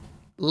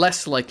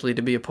less likely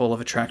to be a pole of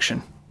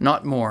attraction,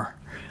 not more.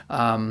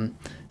 That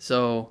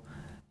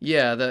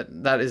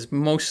is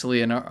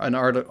mostly an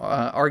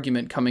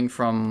argument coming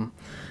from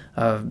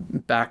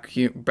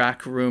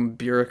backroom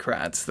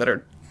bureaucrats that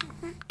are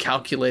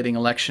calculating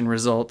election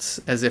results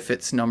as if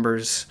it's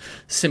numbers,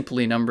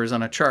 simply numbers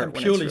on a chart. And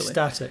purely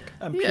static.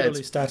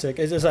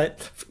 It's just like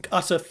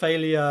utter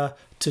failure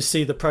to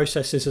see the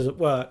processes at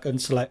work and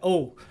so like,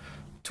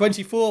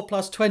 24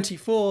 plus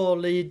 24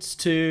 leads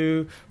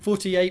to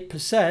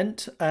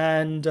 48%,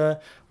 and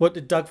what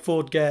did Doug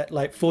Ford get?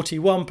 Like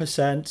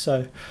 41%.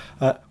 So,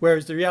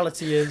 whereas the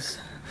reality is,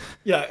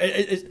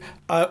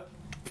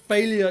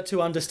 failure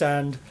to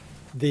understand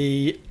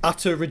the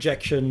utter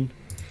rejection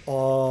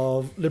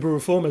of liberal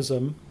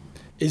reformism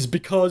is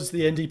because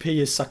the NDP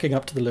is sucking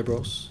up to the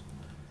Liberals.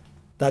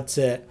 That's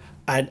it.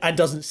 And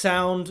doesn't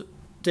sound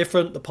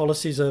different. The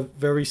policies are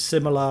very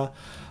similar.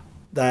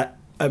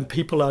 And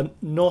people are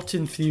not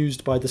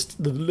enthused by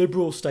the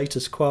liberal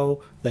status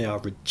quo. They are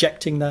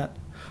rejecting that.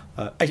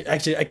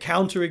 Actually, a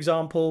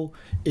counterexample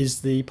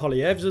is the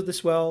Poilievres of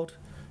this world,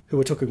 who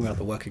are talking about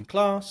the working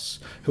class,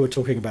 who are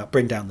talking about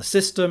bring down the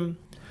system.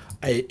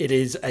 It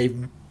is a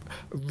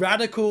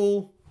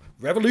radical,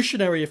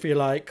 revolutionary, if you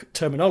like,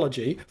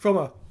 terminology from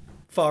a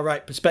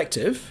far-right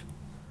perspective.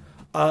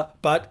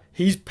 But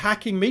he's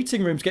packing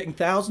meeting rooms, getting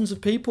thousands of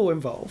people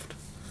involved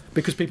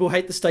because people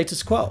hate the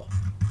status quo.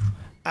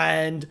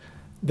 And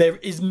there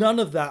is none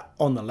of that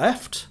on the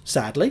left,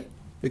 sadly,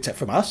 except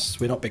from us.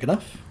 We're not big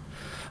enough.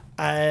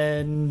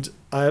 And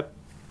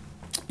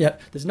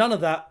there's none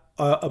of that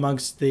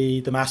amongst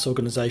the mass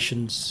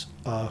organisations,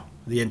 the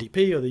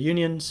NDP or the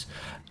unions.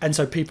 And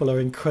so people are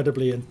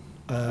incredibly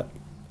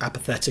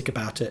apathetic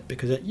about it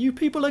because you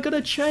people are going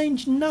to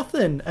change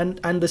nothing.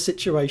 And the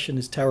situation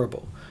is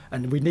terrible.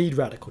 And we need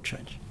radical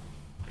change.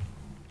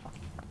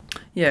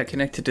 Yeah,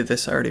 connected to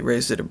this, I already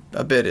raised it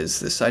a bit, is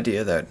this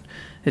idea that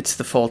it's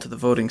the fault of the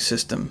voting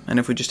system. And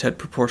if we just had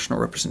proportional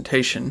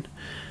representation,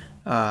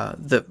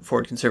 the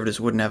Ford Conservatives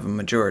wouldn't have a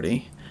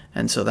majority.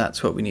 And so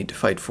that's what we need to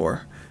fight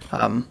for.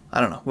 I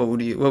don't know. What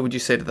would you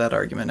say to that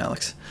argument,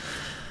 Alex?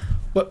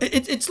 Well,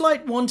 it's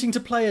like wanting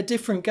to play a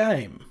different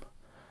game,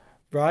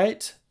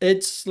 right?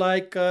 It's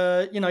like,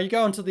 you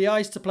go onto the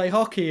ice to play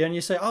hockey and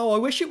you say, I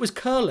wish it was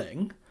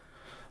curling.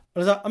 And I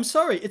was like, I'm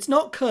sorry, it's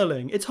not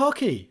curling, it's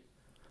hockey.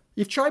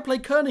 You've tried to play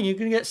curling, you're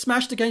going to get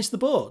smashed against the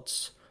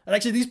boards. And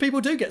actually, these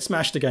people do get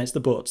smashed against the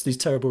boards, these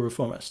terrible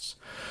reformists,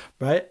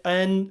 right?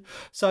 And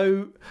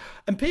so,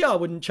 and PR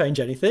wouldn't change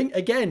anything.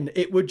 Again,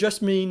 it would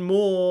just mean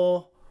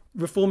more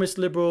reformist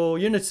liberal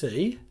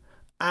unity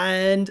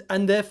and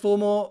therefore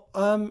more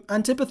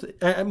antipathy,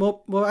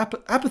 more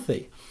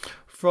apathy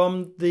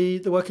from the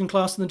working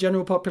class and the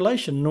general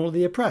population and all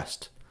the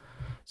oppressed.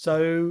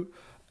 So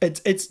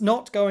it's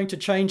not going to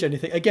change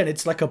anything. Again,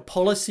 it's like a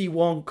policy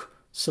wonk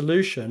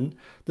solution.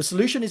 The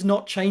solution is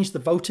not change the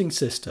voting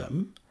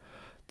system.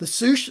 The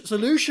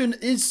solution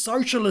is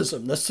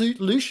socialism. The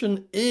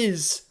solution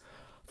is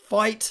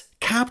fight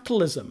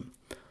capitalism.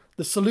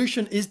 The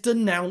solution is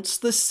denounce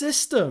the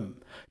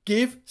system.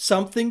 Give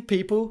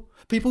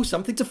people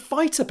something to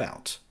fight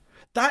about.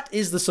 That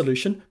is the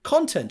solution.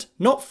 Content,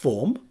 not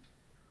form.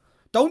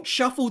 Don't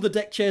shuffle the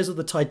deck chairs of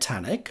the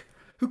Titanic.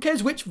 Who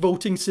cares which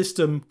voting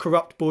system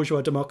corrupt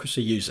bourgeois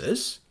democracy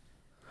uses?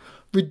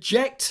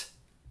 Reject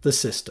the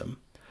system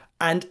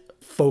and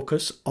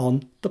focus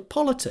on the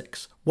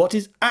politics. What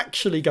is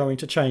actually going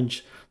to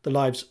change the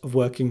lives of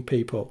working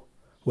people,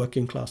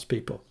 working class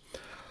people?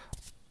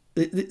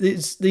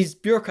 These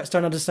bureaucrats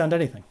don't understand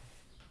anything.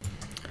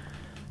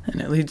 And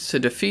it leads to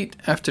defeat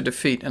after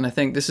defeat. And I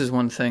think this is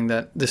one thing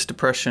that this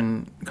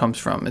depression comes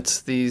from.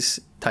 It's these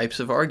types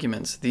of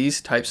arguments,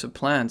 these types of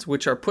plans,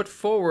 which are put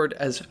forward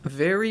as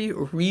very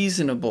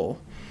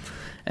reasonable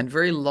and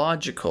very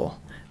logical.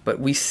 But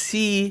we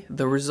see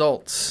the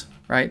results,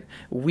 right?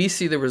 We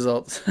see the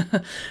results.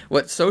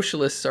 What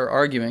socialists are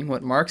arguing,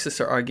 what Marxists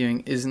are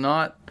arguing, is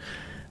not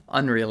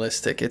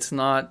unrealistic. It's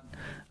not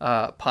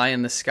pie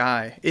in the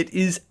sky. It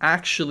is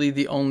actually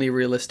the only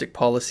realistic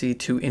policy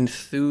to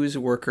enthuse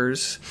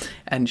workers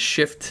and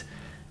shift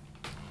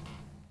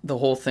the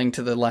whole thing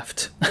to the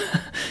left.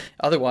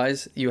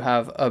 Otherwise, you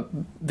have a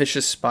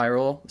vicious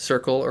spiral,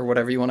 circle, or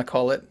whatever you want to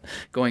call it,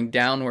 going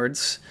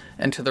downwards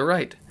and to the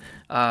right.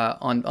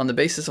 On the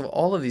basis of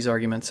all of these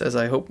arguments, as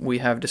I hope we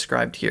have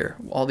described here,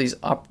 all these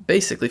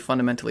basically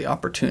fundamentally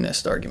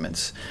opportunist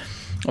arguments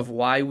of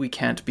why we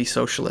can't be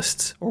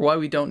socialists or why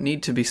we don't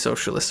need to be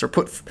socialists, or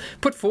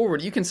put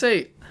forward. You can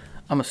say,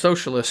 I'm a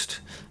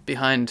socialist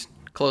behind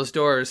closed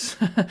doors.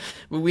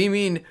 We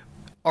mean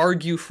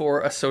argue for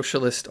a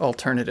socialist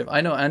alternative.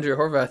 I know Andrea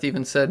Horwath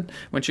even said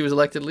when she was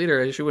elected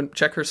leader, she wouldn't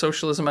check her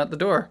socialism at the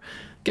door.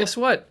 Guess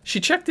what?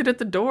 She checked it at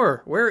the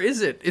door. Where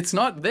is it? It's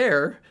not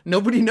there.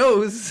 Nobody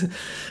knows.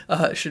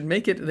 Should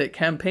make it the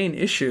campaign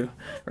issue,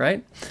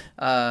 right?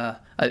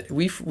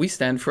 We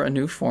stand for a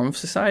new form of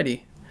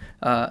society.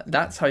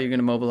 That's how you're going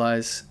to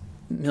mobilize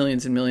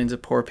millions and millions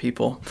of poor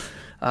people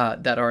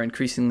that are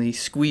increasingly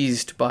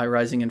squeezed by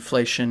rising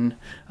inflation,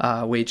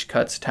 wage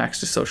cuts, tax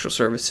to social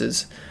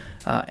services,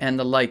 and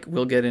the like.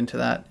 We'll get into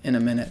that in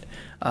a minute,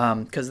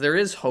 because there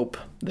is hope.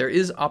 There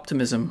is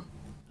optimism.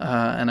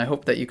 And I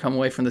hope that you come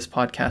away from this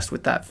podcast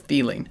with that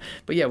feeling.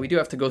 But yeah, we do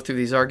have to go through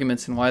these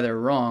arguments and why they're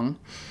wrong.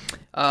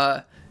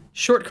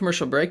 Short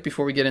commercial break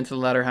before we get into the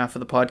latter half of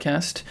the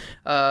podcast.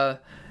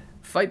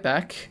 Fight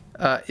Back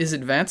is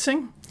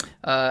advancing.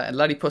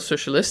 La Riposte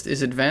Socialiste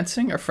is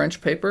advancing, our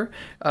French paper.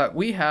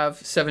 We have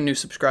 7 new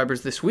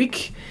subscribers this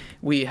week.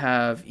 We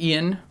have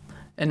Ian,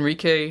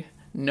 Enrique,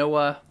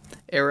 Noah,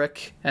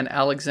 Eric, and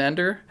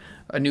Alexander,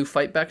 new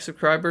Fight Back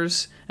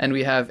subscribers. And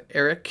we have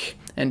Eric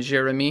and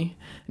Jeremy,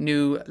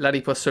 new La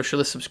Riposte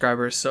Socialiste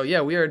subscribers. So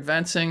yeah, we are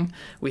advancing.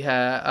 We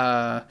have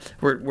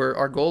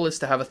our goal is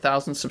to have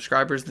 1,000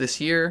 subscribers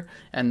this year,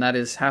 and that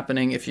is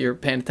happening. If you're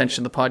paying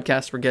attention to the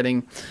podcast, we're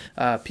getting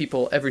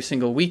people every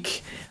single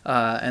week,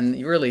 and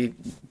you really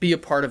be a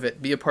part of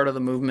it. Be a part of the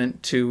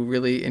movement to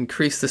really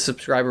increase the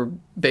subscriber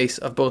base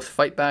of both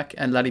Fight Back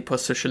and La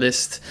Riposte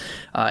Socialiste,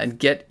 and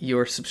get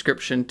your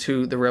subscription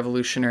to the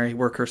Revolutionary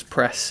Workers'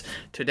 Press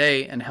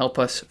today, and help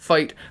us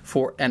fight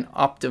for an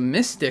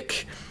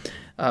optimistic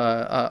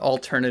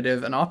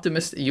alternative. An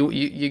optimist.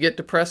 You get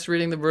depressed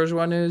reading the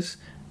bourgeois news?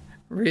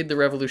 Read the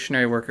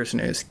Revolutionary Workers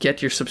News.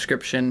 Get your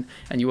subscription,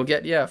 and you will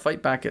get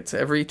Fight Back. It's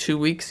every 2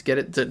 weeks. Get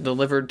it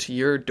delivered to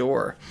your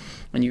door,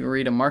 and you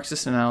read a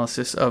Marxist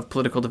analysis of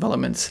political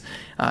developments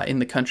in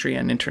the country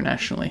and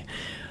internationally.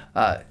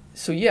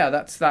 So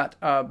that's that.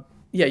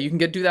 You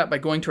can do that by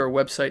going to our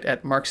website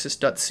at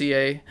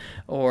marxist.ca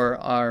or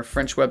our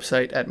French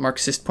website at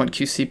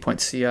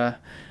marxist.qc.ca.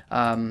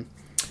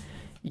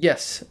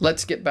 Yes,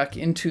 let's get back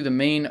into the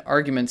main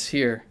arguments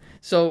here.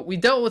 So we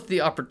dealt with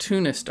the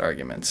opportunist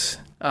arguments,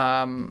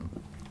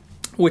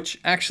 which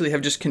actually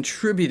have just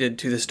contributed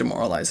to this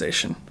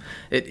demoralization.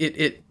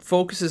 It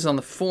focuses on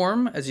the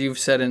form, as you've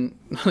said in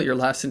your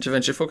last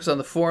intervention, focus on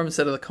the form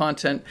instead of the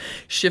content,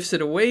 shifts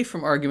it away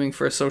from arguing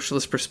for a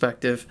socialist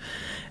perspective,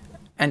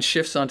 and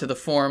shifts onto the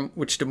form,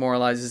 which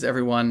demoralizes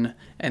everyone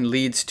and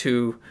leads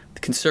to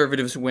the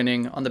conservatives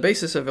winning on the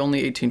basis of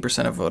only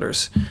 18% of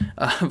voters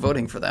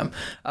voting for them.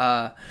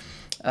 And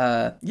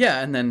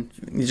then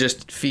it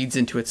just feeds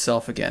into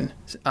itself again.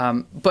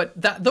 But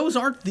those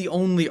aren't the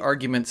only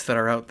arguments that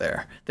are out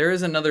there. There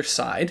is another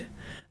side.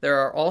 There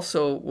are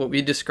also what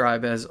we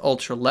describe as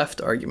ultra-left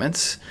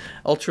arguments,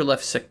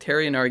 ultra-left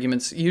sectarian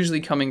arguments,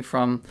 usually coming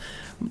from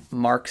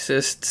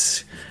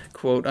Marxists,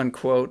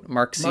 quote-unquote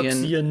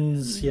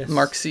Marxians, yes.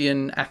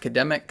 Marxian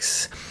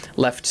academics,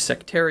 left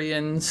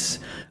sectarians,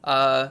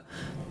 that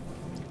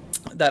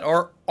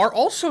are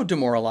also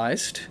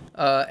demoralized.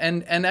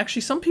 And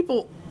actually some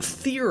people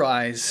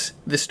theorize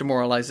this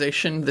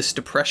demoralization, this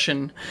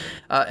depression,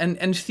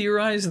 and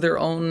theorize their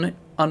own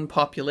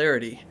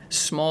unpopularity.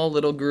 Small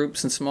little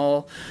groups and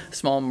small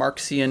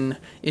Marxian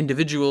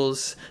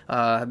individuals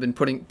have been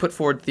put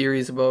forward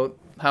theories about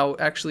how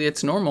actually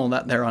it's normal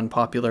that they're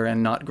unpopular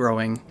and not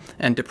growing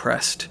and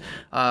depressed.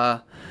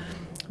 But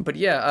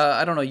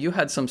I don't know. You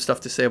had some stuff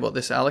to say about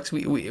this, Alex.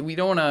 We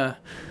don't want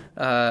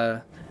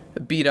to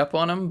beat up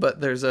on him,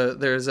 but there's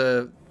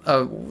a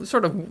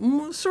sort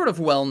of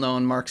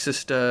well-known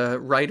Marxist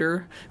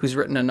writer who's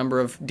written a number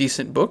of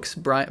decent books,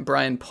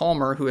 Brian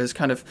Palmer, who has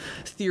kind of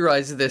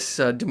theorized this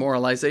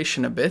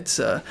demoralization a bit.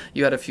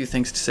 You had a few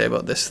things to say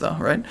about this, though,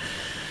 right?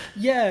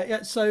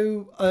 Yeah.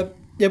 So.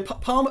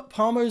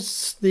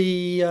 Palmer's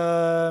the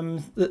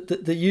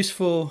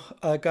useful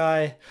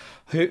guy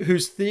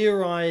who's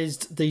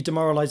theorized the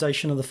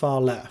demoralization of the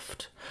far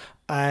left,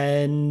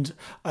 and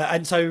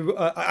so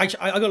I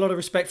got a lot of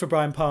respect for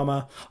Brian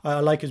Palmer.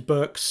 I like his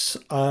books.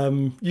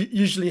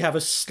 Usually have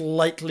a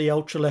slightly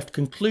ultra left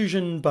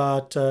conclusion,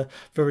 but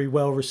very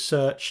well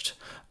researched,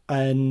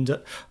 and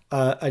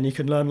you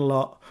can learn a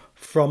lot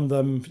from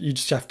them. You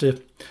just have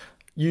to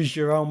use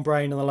your own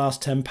brain in the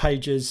last 10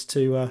 pages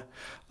to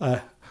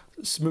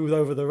smooth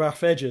over the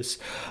rough edges.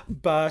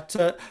 But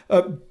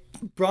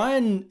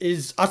Brian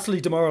is utterly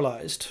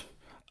demoralized,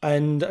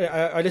 and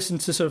I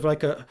listened to sort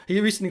of he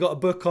recently got a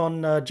book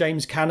on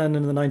James Cannon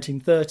in the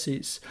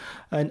 1930s,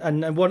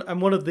 and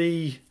one of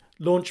the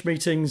launch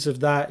meetings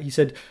of that, he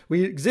said,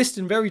 "We exist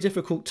in very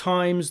difficult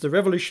times. The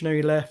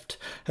revolutionary left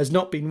has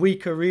not been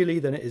weaker really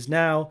than it is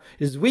now.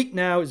 It is weak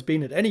now as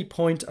been at any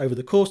point over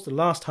the course of the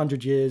last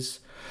 100 years.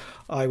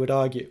 I would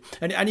argue."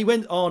 And he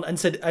went on and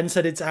said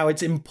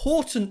it's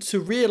important to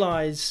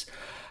realize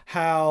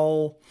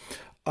how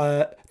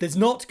there's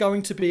not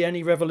going to be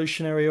any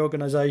revolutionary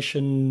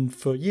organization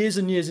for years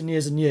and years and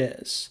years and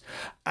years.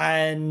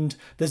 And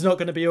there's not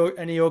going to be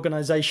any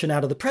organization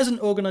out of the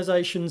present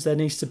organizations. There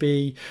needs to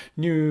be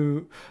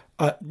new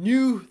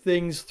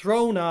things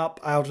thrown up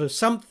out of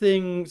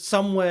something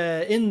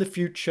somewhere in the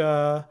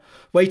future.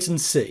 Wait and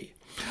see.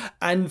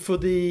 And for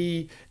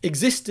the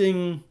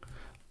existing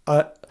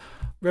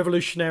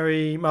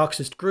revolutionary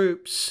Marxist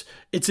groups,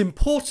 it's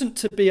important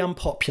to be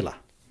unpopular.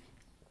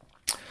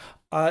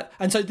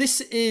 And so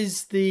this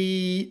is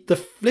the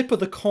flip of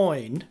the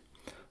coin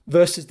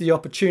versus the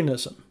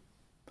opportunism.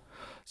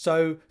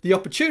 So the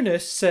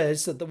opportunist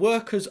says that the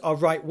workers are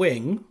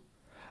right-wing,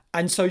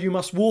 and so you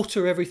must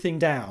water everything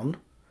down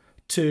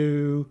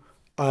to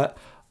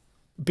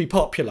be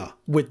popular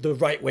with the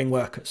right-wing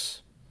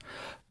workers.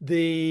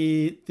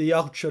 The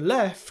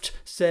ultra-left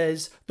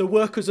says the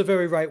workers are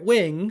very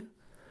right-wing,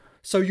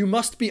 so you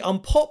must be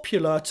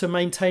unpopular to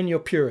maintain your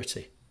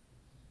purity.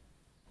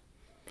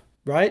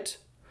 Right?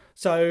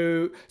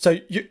 So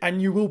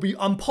you will be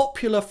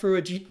unpopular for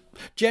a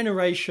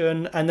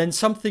generation, and then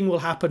something will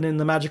happen in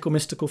the magical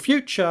mystical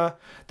future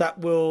that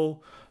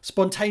will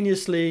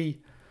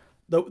spontaneously,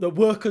 the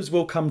workers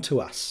will come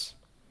to us.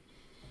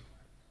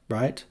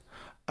 Right?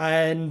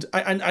 And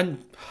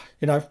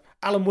you know,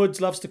 Alan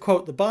Woods loves to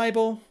quote the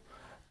Bible,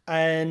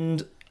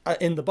 and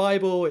in the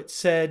Bible it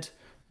said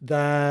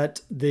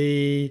that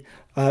if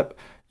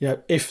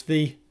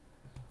the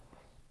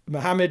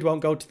Muhammad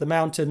won't go to the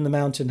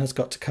mountain has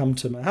got to come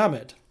to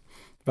Muhammad,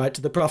 right,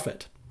 to the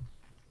prophet.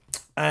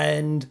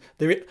 And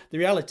the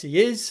reality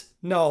is,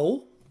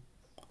 no,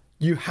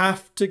 you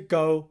have to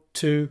go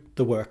to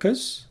the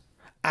workers,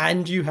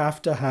 and you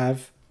have to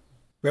have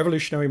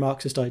revolutionary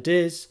Marxist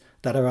ideas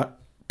that are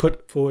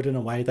put forward in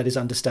a way that is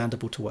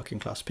understandable to working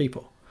class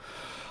people.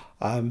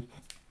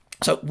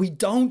 So we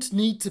don't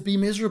need to be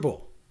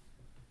miserable.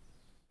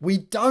 We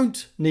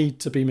don't need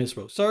to be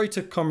miserable. Sorry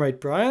to Comrade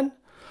Brian,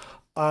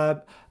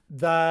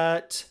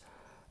 that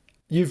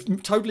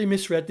you've totally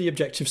misread the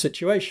objective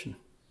situation.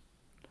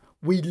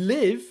 We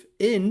live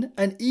in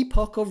an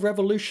epoch of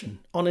revolution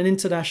on an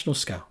international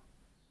scale.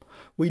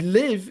 We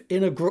live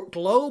in a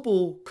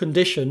global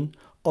condition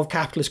of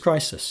capitalist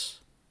crisis.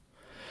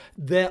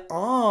 There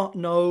are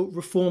no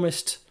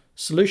reformist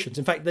solutions.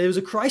 In fact, there is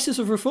a crisis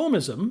of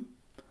reformism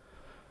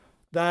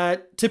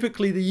that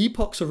typically the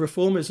epochs of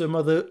reformism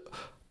are the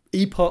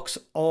epochs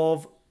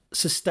of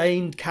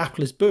sustained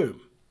capitalist boom.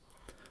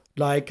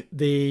 Like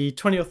the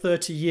 20 or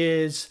 30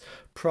 years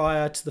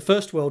prior to the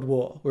First World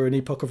War were an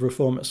epoch of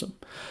reformism.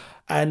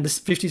 And the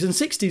 50s and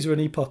 60s were an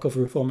epoch of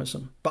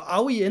reformism. But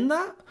are we in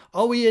that?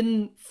 Are we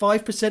in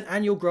 5%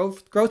 annual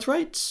growth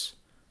rates?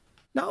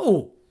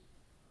 No.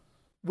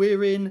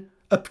 We're in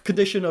a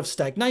condition of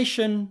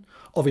stagnation,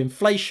 of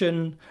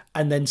inflation,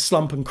 and then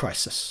slump and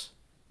crisis.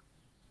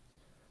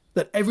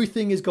 That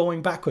everything is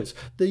going backwards.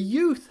 The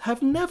youth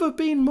have never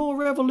been more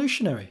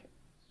revolutionary.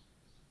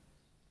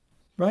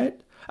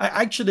 Right?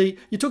 Actually,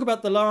 you talk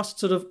about the last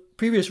sort of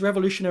previous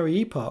revolutionary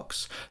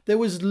epochs. There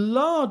was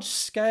large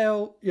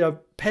scale,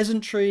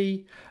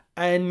 peasantry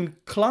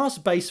and class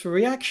base for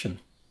reaction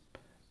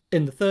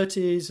in the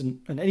 30s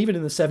and even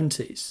in the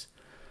 70s.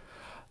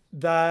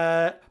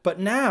 But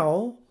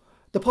now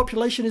the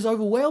population is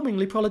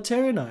overwhelmingly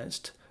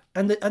proletarianized,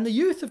 and the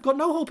youth have got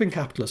no hope in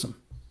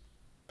capitalism.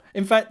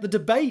 In fact, the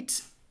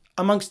debate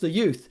amongst the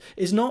youth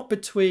is not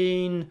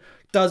between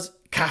does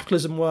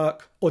capitalism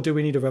work or do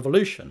we need a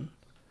revolution?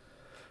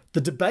 The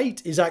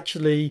debate is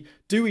actually,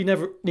 do we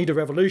never need a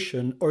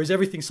revolution, or is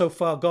everything so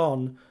far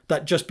gone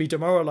that just be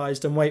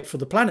demoralized and wait for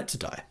the planet to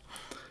die?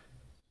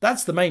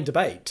 That's the main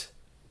debate.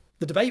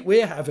 The debate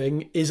we're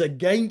having is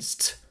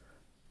against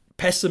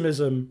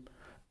pessimism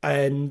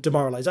and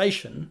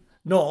demoralization,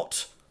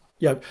 not,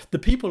 the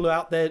people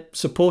out there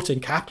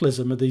supporting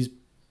capitalism are these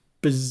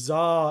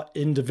bizarre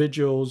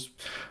individuals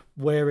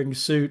wearing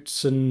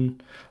suits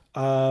and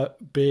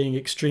being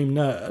extreme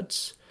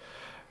nerds.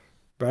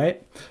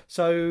 Right?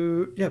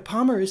 So,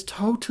 Palmer is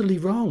totally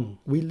wrong.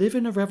 We live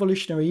in a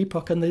revolutionary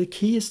epoch, and the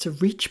key is to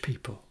reach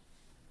people.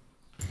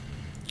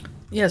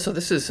 Yeah, so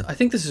I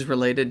think this is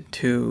related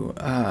to,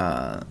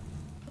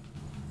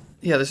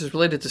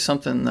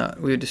 something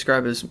that we would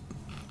describe as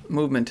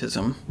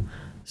movementism.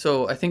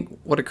 So I think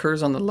what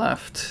occurs on the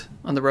left,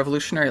 on the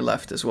revolutionary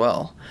left as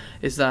well,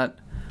 is that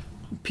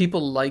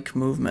people like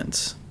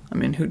movements. I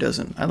mean, who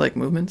doesn't? I like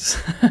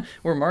movements.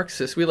 We're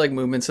Marxists. We like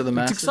movements of the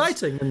masses. It's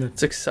exciting.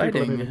 It's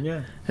exciting.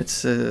 Yeah.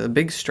 It's a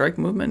big strike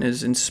movement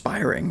is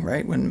inspiring,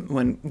 right?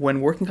 When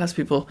working class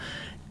people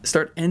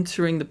start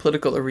entering the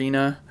political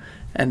arena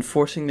and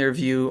forcing their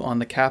view on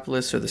the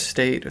capitalists or the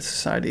state or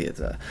society.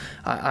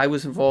 I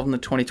was involved in the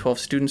 2012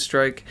 student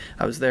strike.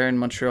 I was there in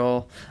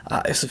Montreal.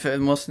 It's the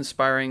most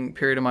inspiring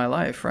period of my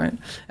life, right?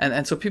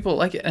 And so people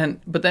like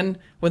it. But then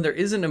when there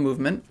isn't a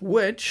movement,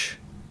 which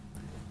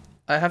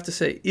I have to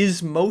say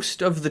is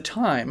most of the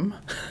time,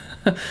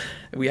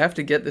 we have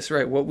to get this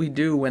right. What we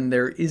do when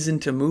there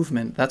isn't a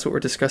movement, that's what we're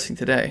discussing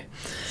today.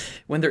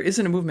 When there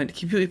isn't a movement,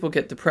 people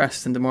get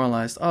depressed and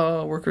demoralized.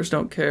 Oh, workers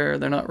don't care.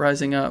 They're not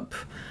rising up.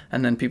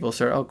 And then people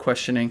start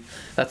questioning.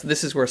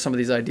 This is where some of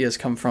these ideas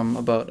come from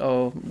about,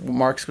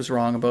 Marx was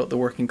wrong about the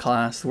working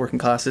class. The working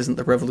class isn't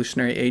the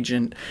revolutionary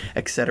agent,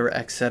 et cetera,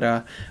 et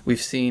cetera.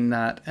 We've seen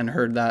that and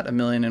heard that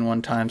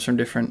 1,000,001 times from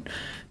different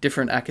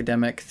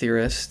academic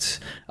theorists.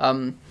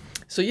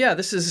 So yeah,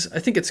 I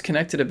think it's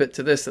connected a bit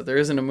to this, that there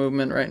isn't a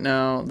movement right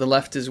now. The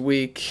left is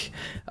weak.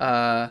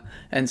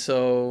 And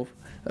so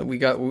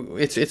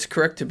it's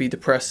correct to be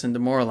depressed and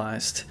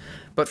demoralized.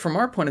 But from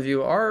our point of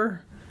view,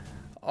 our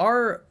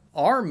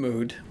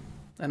mood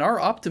and our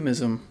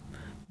optimism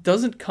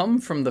doesn't come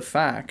from the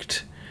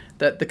fact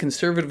that the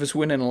Conservatives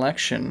win an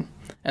election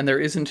and there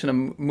isn't a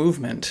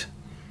movement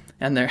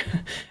and the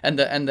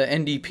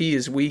NDP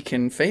is weak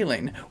and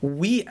failing.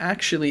 We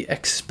actually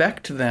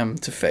expect them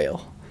to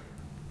fail.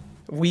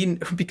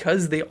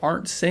 Because they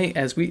aren't saying,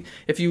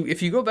 if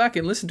you go back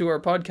and listen to our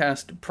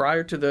podcast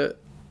prior to the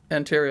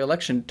Ontario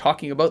election,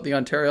 talking about the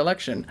Ontario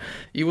election,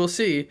 you will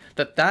see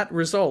that that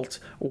result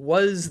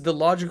was the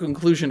logical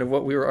conclusion of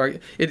what we were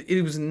arguing.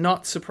 It was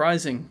not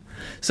surprising.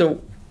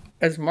 So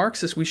as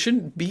Marxists, we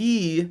shouldn't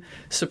be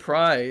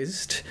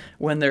surprised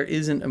when there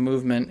isn't a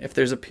movement, if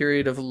there's a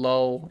period of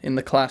lull in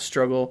the class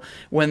struggle,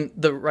 when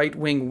the right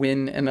wing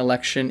win an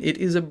election. It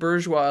is a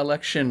bourgeois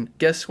election.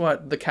 Guess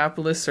what? The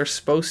capitalists are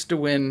supposed to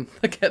win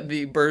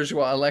the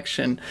bourgeois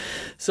election.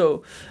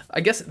 So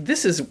I guess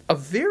this is a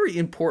very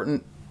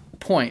important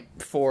point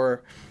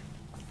for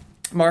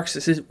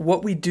Marxists, is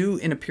what we do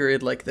in a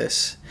period like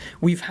this.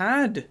 We've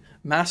had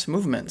mass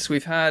movements.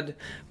 We've had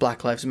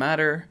Black Lives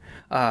Matter.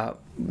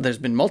 There's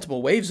been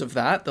multiple waves of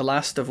that, the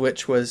last of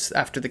which was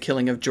after the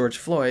killing of George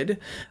Floyd.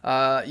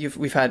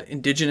 We've had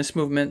indigenous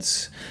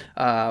movements.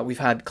 We've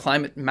had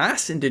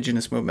mass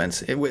indigenous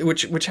movements,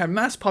 which have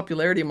mass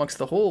popularity amongst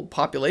the whole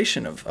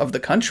population of the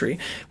country.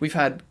 We've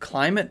had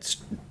climate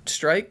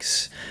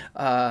strikes.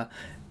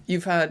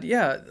 You've had,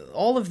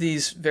 all of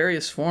these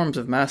various forms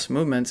of mass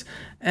movements,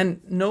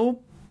 and no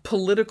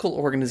political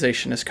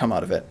organization has come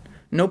out of it.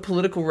 No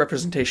political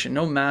representation,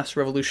 no mass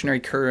revolutionary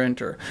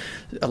current or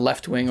a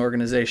left-wing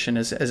organization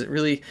has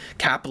really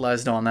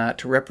capitalized on that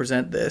to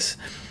represent this.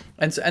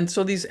 And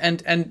so these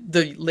and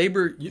the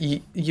labor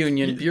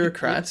union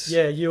bureaucrats.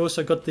 You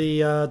also got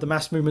the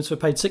mass movements for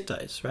paid sick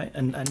days, right?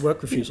 And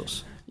work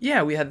refusals.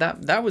 Yeah, we had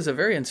that. That was a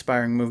very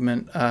inspiring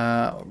movement.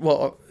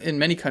 Well, in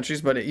many countries,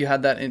 but you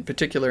had that in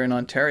particular in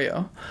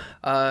Ontario.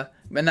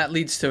 And that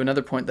leads to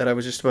another point that I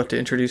was just about to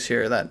introduce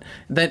here,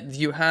 that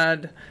you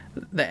had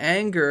the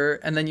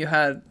anger, and then you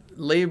had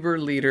labor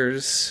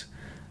leaders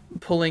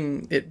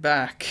pulling it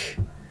back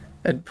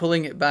and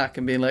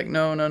being like,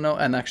 no,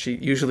 and actually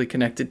usually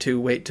connected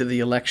to wait to the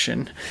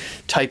election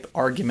type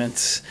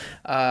arguments.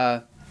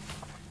 And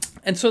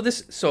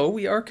so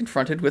we are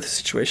confronted with a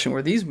situation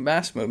where these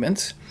mass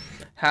movements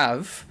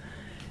have,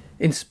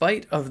 in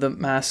spite of the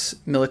mass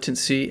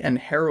militancy and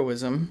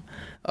heroism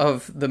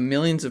of the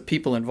millions of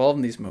people involved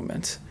in these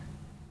movements,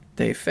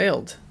 they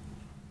failed.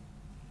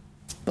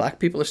 Black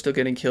people are still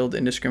getting killed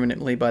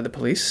indiscriminately by the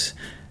police.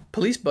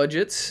 Police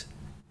budgets,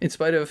 in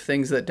spite of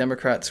things that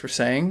Democrats were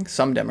saying,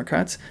 some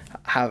Democrats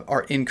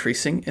are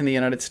increasing in the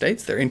United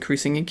States. They're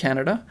increasing in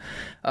Canada.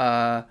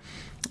 At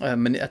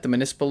the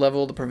municipal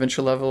level, the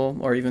provincial level,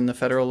 or even the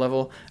federal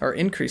level, are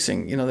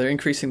increasing. They're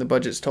increasing the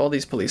budgets to all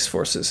these police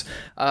forces.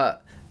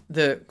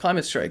 The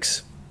climate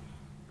strikes.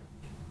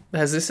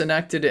 Has this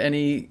enacted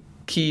any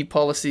key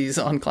policies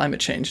on climate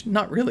change?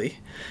 Not really.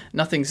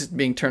 Nothing's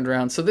being turned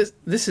around. So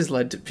this has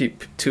led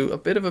to a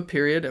bit of a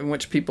period in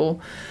which people,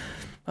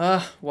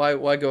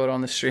 why go out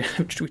on the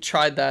street? We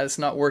tried that, it's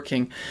not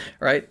working,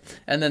 right?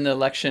 And then the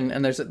election,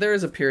 and there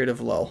is a period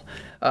of lull.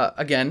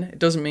 Again, it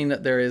doesn't mean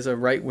that there is a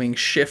right-wing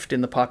shift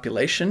in the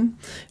population.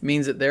 It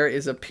means that there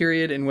is a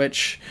period in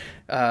which,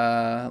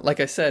 like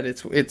I said,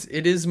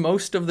 it is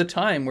most of the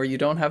time where you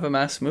don't have a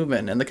mass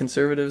movement and the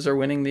Conservatives are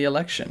winning the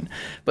election.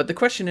 But the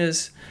question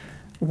is,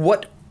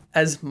 what,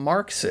 as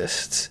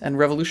Marxists and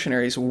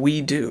revolutionaries, we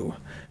do?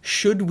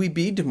 Should we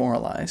be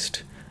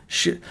demoralized?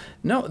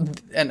 No,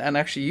 and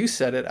actually you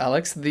said it,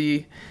 Alex,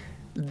 the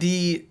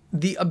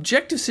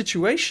objective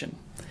situation,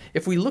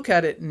 if we look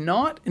at it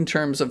not in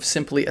terms of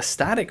simply a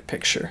static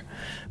picture,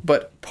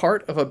 but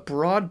part of a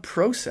broad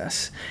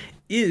process,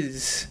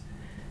 it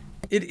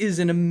is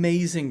an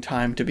amazing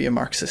time to be a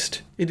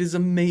Marxist. It is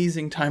an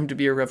amazing time to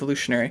be a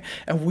revolutionary,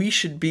 and we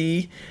should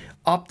be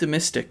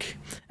optimistic.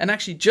 And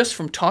actually, just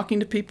from talking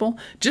to people,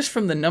 just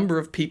from the number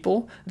of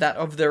people that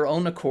of their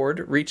own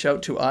accord reach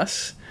out to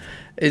us,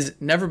 is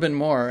never been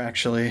more,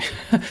 actually.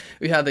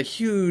 We had a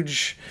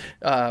huge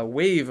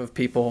wave of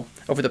people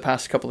over the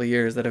past couple of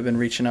years that have been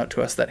reaching out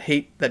to us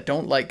that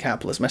don't like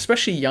capitalism,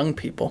 especially young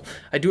people.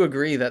 I do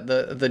agree that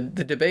the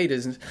debate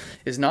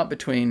is not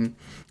between,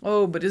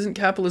 but isn't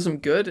capitalism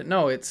good?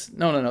 No, it's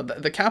no.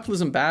 The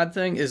capitalism bad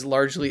thing is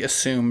largely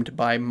assumed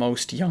by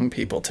most young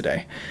people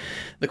today.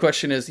 The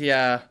question is,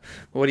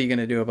 what are you going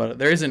to do about it?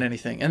 There isn't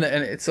anything. And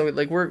it's so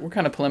like we're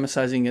kind of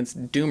polemicizing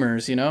against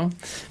doomers,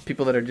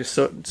 people that are just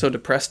so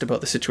depressed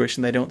about the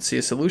situation they don't see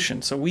a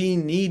solution. So we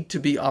need to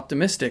be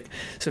optimistic.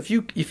 So if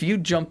you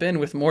jump in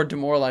with more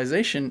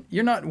demoralization,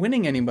 you're not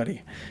winning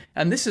anybody.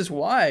 And this is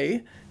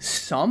why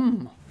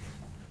some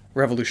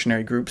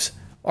revolutionary groups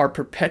are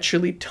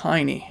perpetually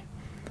tiny.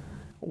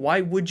 Why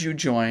would you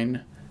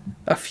join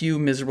a few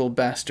miserable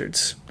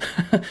bastards?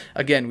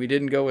 Again, we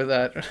didn't go with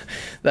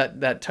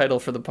that title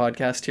for the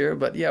podcast here,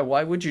 but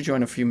why would you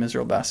join a few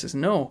miserable bastards?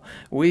 No,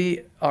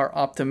 we are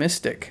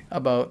optimistic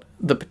about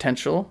the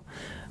potential,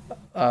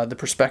 the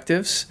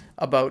perspectives,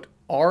 about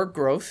our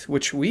growth,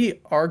 which we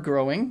are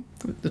growing.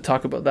 We'll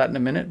talk about that in a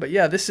minute. But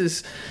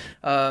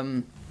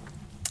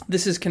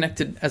this is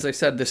connected, as I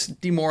said, this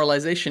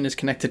demoralization is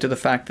connected to the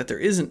fact that there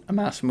isn't a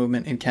mass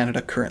movement in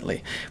Canada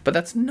currently. But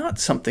that's not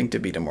something to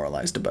be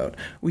demoralized about.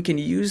 We can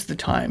use the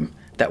time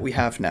that we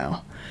have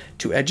now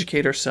to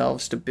educate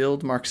ourselves, to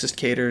build Marxist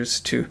cadres,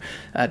 to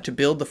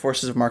build the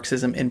forces of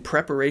Marxism in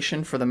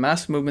preparation for the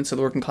mass movements of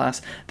the working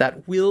class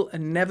that will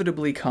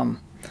inevitably come.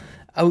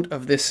 out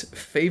of this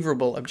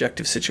favorable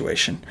objective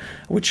situation,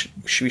 which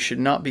we should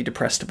not be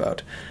depressed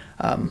about.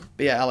 But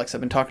yeah, Alex,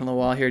 I've been talking a little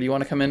while here. Do you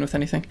want to come in with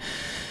anything?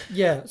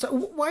 Yeah. So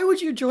why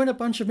would you join a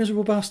bunch of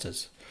miserable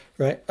bastards,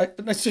 right?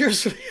 No,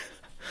 seriously.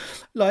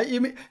 Like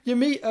you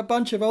meet a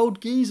bunch of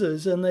old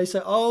geezers and they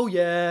say, oh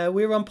yeah,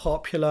 we're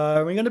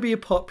unpopular. We're going to be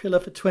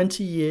popular for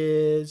 20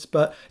 years,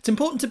 but it's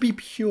important to be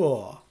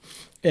pure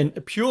in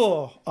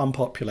pure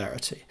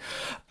unpopularity.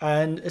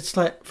 And it's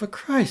like, for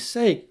Christ's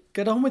sake,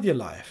 get on with your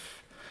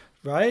life,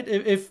 right?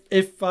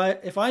 If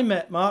I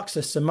met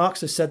Marxists and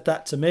Marxists said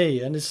that to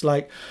me, and it's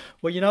like,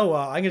 well, you know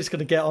what? I'm just going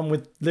to get on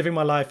with living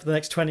my life for the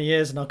next 20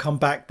 years and I'll come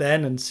back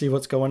then and see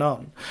what's going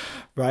on,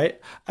 right?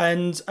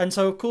 And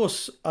so, of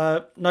course,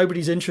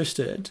 nobody's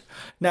interested.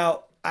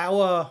 Now,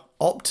 our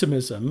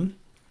optimism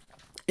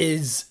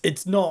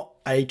it's not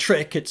a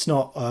trick. It's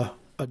not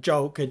a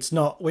joke.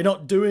 We're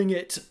not doing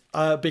it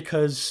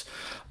because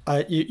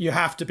you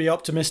have to be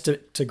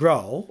optimistic to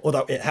grow,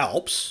 although it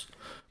helps.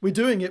 We're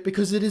doing it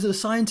because it is a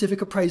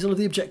scientific appraisal of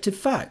the objective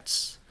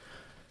facts.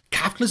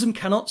 Capitalism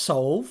cannot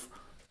solve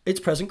its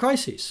present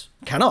crises.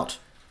 Cannot.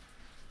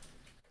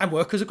 And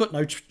workers have got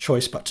no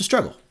choice but to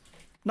struggle.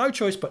 No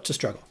choice but to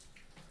struggle.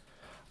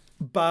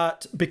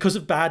 But because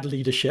of bad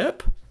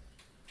leadership,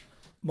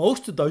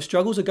 most of those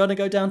struggles are going to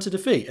go down to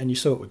defeat. And you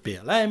saw it with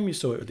BLM, you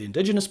saw it with the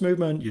indigenous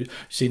movement, you've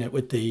seen it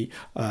with the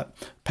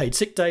paid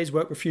sick days,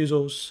 work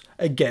refusals.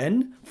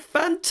 Again,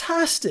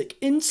 fantastic,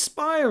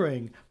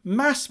 inspiring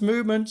mass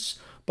movements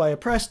by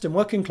oppressed and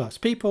working class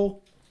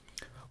people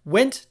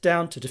went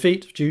down to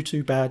defeat due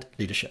to bad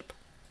leadership.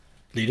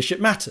 Leadership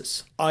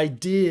matters.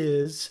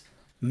 Ideas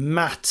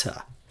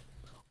matter.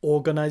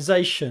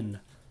 Organization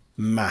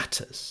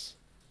matters.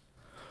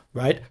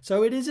 Right?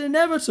 So it is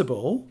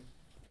inevitable,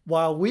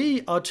 while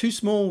we are too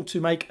small to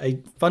make a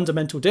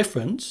fundamental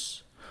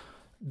difference,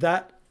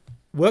 that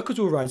workers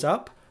will rise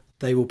up,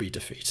 they will be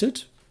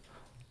defeated.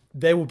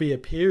 There will be a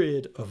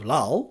period of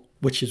lull,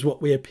 which is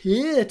what we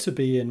appear to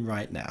be in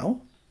right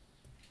now.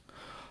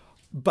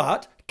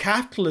 But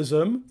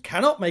capitalism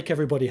cannot make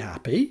everybody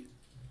happy.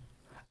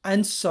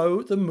 And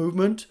so the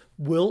movement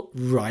will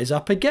rise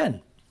up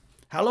again.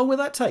 How long will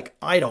that take?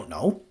 I don't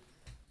know.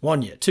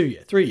 1 year, 2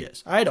 years, 3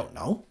 years. I don't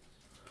know.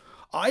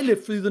 I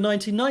lived through the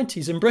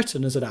 1990s in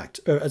Britain as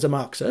a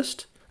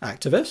Marxist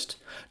activist.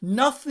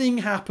 Nothing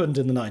happened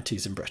in the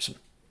 90s in Britain.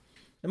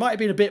 There might have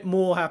been a bit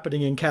more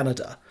happening in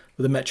Canada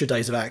with the Metro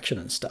Days of Action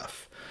and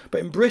stuff.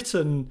 But in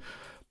Britain,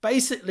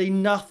 basically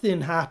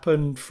nothing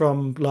happened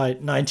from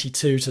like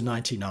 92 to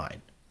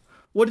 99.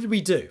 What did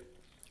we do?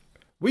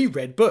 We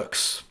read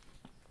books.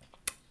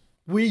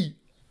 We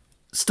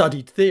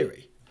studied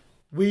theory.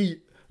 We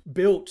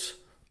built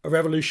a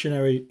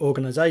revolutionary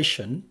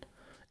organization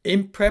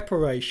in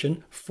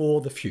preparation for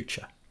the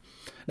future.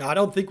 Now, I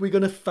don't think we're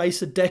going to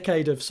face a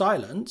decade of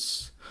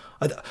silence.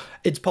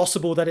 It's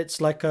possible that it's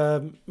like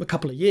a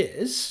couple of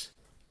years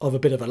of a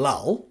bit of a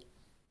lull.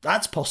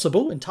 That's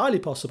possible, entirely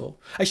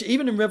possible. Actually,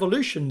 even in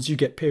revolutions, you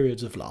get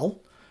periods of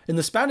lull. In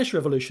the Spanish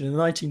Revolution in the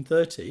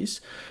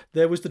 1930s,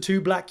 there was the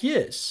 2 black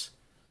years,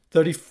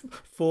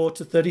 34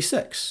 to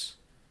 36.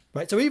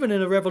 Right? So even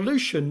in a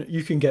revolution,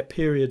 you can get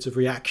periods of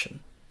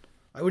reaction.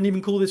 I wouldn't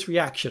even call this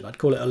reaction. I'd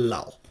call it a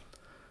lull.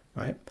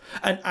 Right?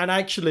 And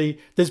actually,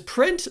 there's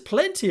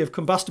plenty of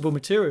combustible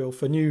material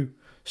for new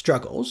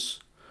struggles.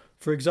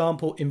 For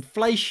example,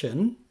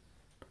 inflation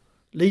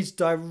leads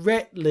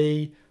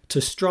directly to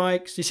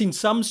strikes. You've seen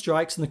some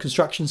strikes in the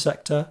construction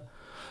sector.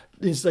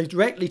 Leads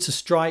directly to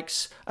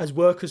strikes as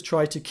workers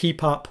try to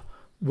keep up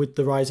with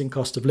the rising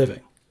cost of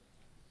living.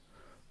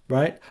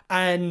 Right?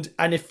 And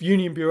if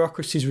union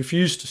bureaucracies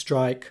refuse to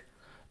strike,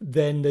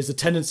 then there's a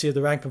tendency of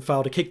the rank and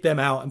file to kick them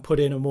out and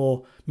put in a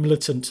more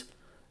militant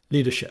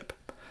leadership.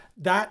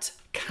 That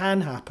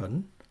can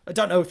happen. I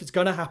don't know if it's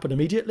going to happen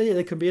immediately.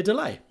 There can be a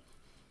delay.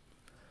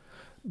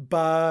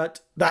 But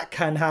that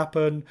can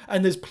happen.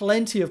 And there's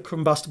plenty of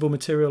combustible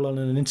material on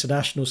an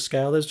international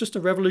scale. There's just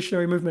a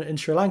revolutionary movement in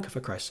Sri Lanka, for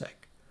Christ's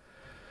sake.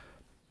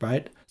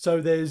 Right?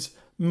 So there's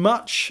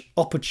much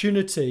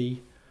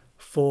opportunity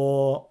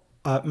for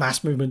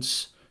mass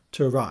movements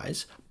to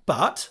arise.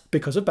 But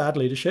because of bad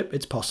leadership,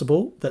 it's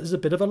possible that there's a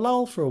bit of a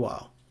lull for a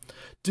while.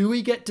 Do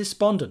we get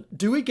despondent?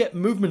 Do we get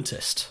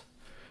movementist?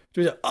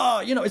 Do we say,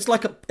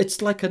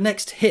 it's like a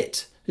next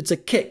hit. It's a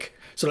kick.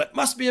 So like,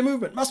 must be a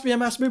movement, must be a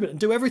mass movement, and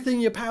do everything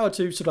in your power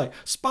to sort of like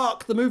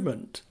spark the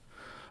movement.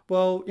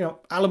 Well,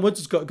 Alan Woods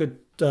has got a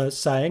good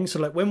saying. So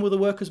like, when will the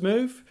workers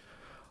move?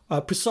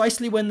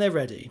 Precisely when they're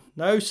ready.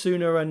 No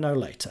sooner and no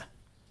later.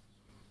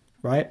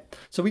 Right?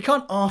 So we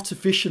can't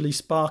artificially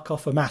spark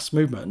off a mass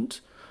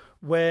movement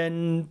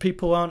when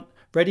people aren't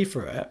ready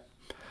for it.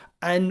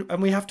 And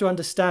we have to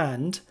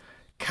understand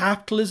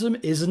capitalism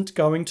isn't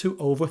going to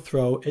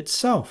overthrow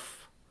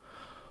itself.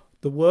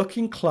 The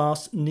working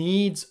class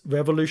needs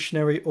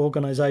revolutionary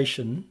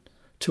organization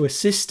to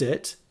assist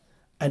it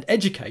and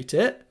educate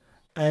it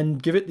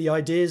and give it the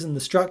ideas and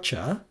the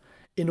structure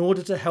in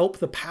order to help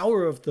the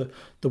power of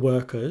the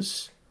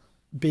workers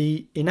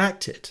be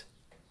enacted.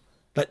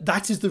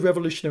 That is the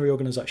revolutionary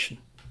organization.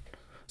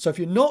 So if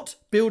you're not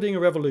building a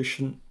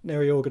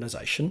revolutionary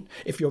organization,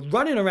 if you're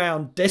running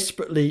around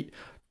desperately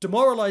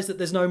demoralized that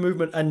there's no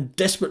movement and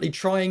desperately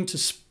trying to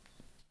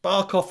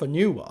spark off a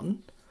new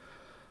one,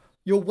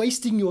 you're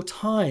wasting your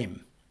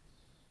time.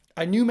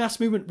 A new mass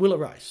movement will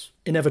arise,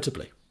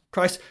 inevitably.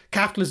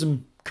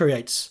 Capitalism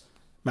creates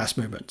mass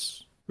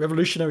movements.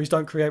 Revolutionaries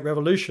don't create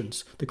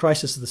revolutions. The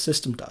crisis of the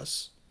system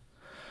does.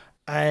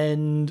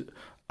 And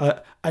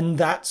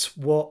that's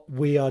what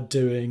we are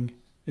doing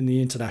in the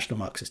International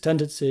Marxist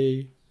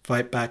Tendency,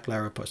 Fight Back, La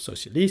Riposte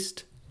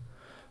Socialiste.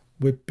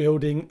 We're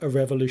building a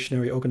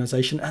revolutionary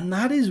organization, and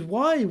that is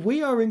why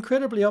we are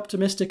incredibly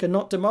optimistic and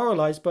not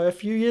demoralized by a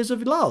few years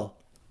of lull.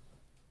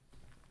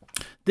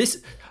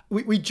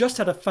 We just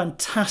had a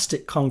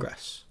fantastic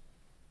Congress.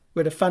 We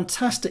had a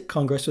fantastic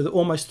Congress with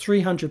almost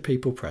 300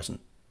 people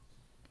present.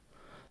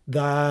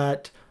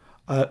 That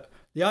the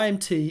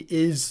IMT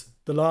is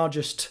the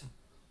largest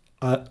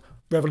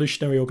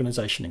revolutionary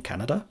organization in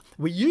Canada.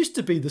 We used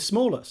to be the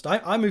smallest.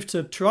 I moved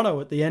to Toronto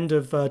at the end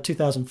of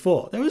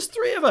 2004. There was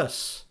 3 of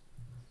us.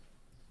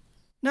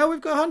 Now we've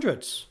got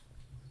hundreds.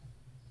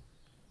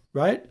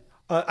 Right?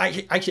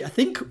 Actually, I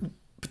think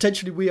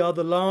potentially we are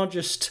the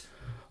largest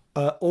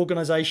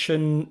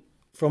organization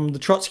from the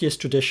Trotskyist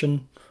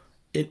tradition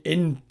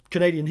in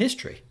Canadian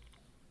history.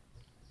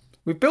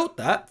 We built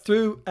that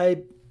through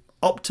a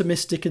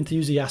optimistic,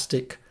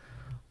 enthusiastic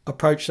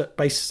approach that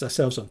bases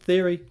ourselves on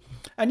theory.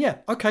 And yeah,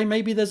 okay,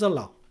 maybe there's a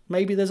lull.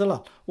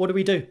 What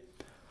do?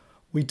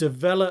 We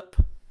develop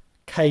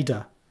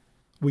CADA.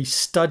 We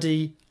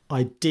study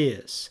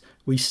ideas.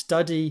 We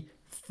study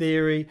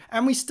theory,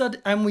 and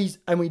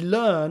we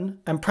learn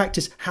and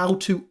practice how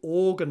to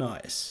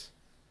organize.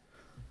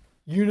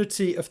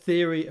 Unity of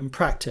theory and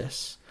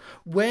practice.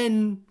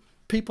 When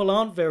people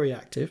aren't very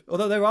active,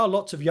 although there are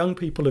lots of young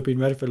people who've been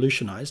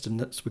revolutionized, and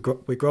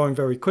we're growing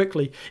very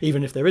quickly,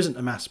 even if there isn't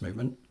a mass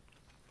movement.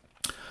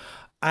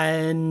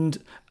 And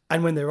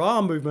when there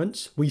are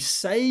movements, we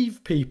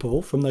save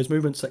people from those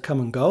movements that come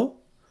and go.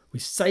 We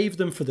save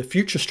them for the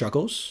future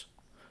struggles.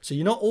 So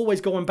you're not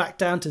always going back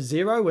down to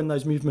zero when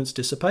those movements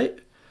dissipate.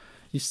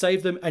 You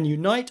save them and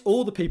unite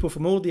all the people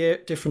from all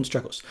the different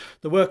struggles.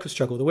 The workers'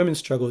 struggle, the women's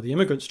struggle, the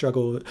immigrant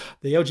struggle,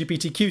 the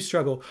LGBTQ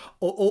struggle,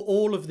 or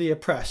all of the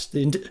oppressed.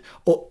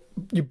 Or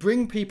you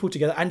bring people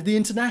together, and the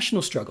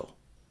international struggle,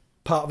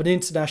 part of an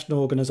international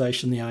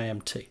organization, the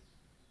IMT.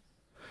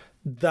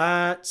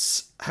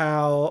 That's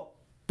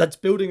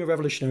building a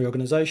revolutionary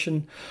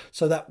organization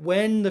so that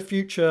when the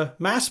future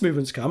mass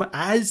movements come,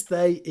 as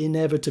they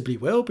inevitably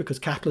will, because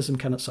capitalism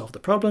cannot solve the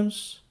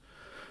problems,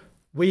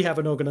 we have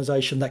an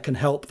organization that can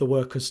help the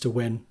workers to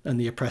win and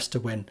the oppressed to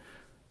win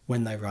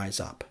when they rise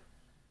up.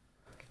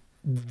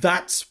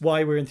 That's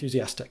why we're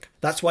enthusiastic.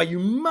 That's why you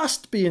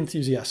must be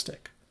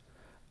enthusiastic.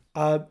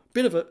 A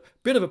bit of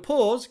a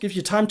pause gives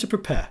you time to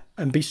prepare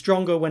and be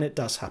stronger when it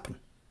does happen.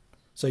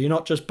 So you're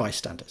not just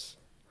bystanders.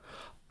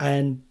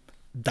 And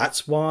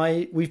that's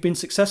why we've been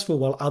successful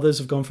while others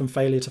have gone from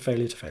failure to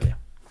failure to failure.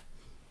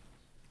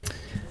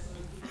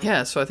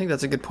 Yeah, so I think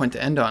that's a good point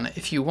to end on.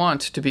 If you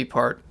want to be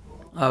part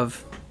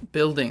of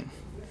building,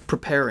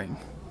 preparing,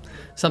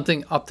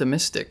 something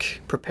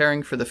optimistic,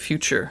 preparing for the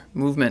future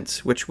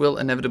movements which will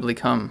inevitably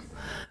come,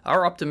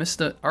 our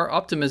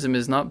optimism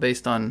is not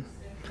based on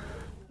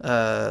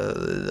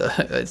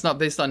it's not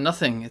based on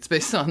nothing. It's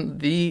based on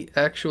the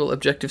actual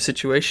objective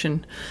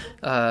situation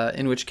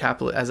in which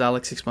as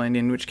Alex explained,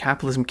 in which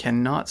capitalism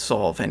cannot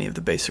solve any of the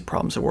basic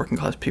problems of working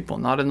class people,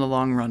 not in the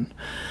long run.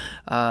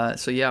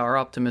 So yeah, our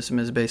optimism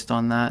is based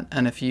on that.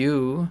 And if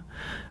you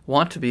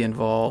want to be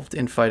involved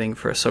in fighting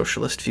for a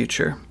socialist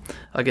future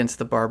against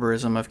the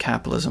barbarism of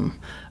capitalism,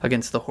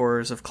 against the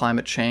horrors of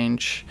climate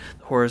change,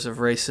 the horrors of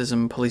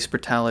racism, police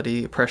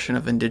brutality, oppression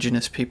of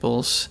indigenous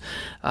peoples,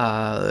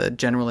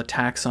 general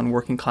attacks on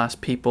working class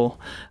people,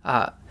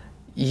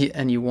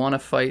 and you want to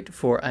fight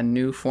for a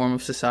new form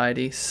of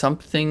society,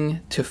 something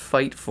to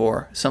fight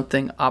for,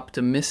 something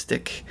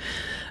optimistic,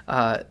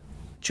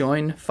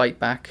 join Fight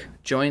Back,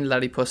 join La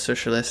Riposte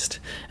Socialiste,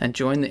 and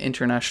join the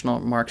International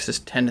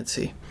Marxist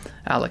Tendency.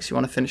 Alex, you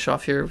want to finish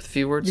off here with a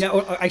few words? Yeah,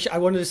 well, actually, I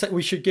wanted to say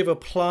we should give a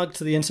plug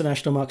to the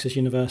International Marxist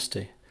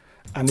University,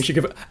 and we should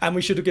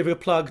give a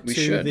plug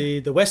to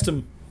the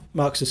Western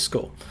Marxist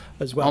School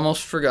as well.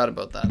 Almost forgot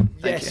about that.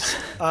 Thank you.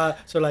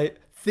 So like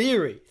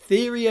theory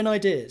and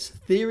ideas.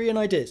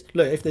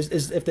 Look,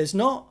 if there's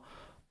not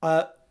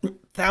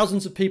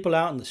thousands of people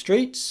out in the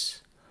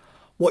streets,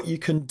 what you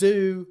can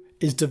do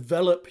is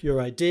develop your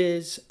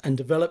ideas and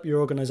develop your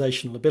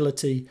organizational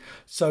ability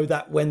so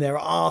that when there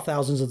are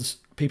thousands of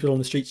people on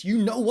the streets, you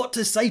know what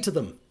to say to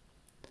them,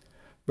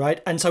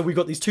 right? And so we've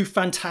got these 2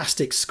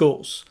 fantastic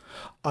schools.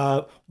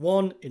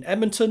 One in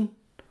Edmonton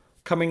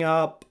coming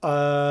up,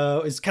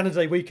 is Canada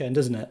Day weekend,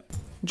 isn't it?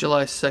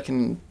 July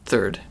 2nd,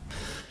 3rd.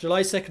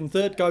 July 2nd,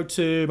 3rd, go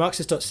to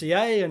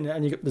Marxist.ca and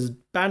there's a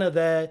banner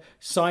there,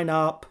 sign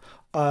up.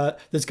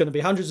 There's going to be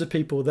hundreds of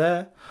people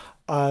there.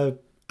 And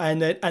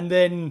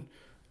then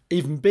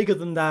even bigger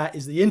than that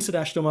is the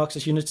International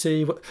Marxist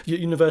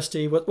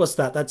University. What's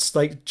that? That's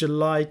like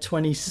July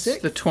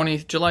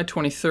 26th? July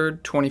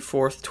 23rd,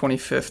 24th,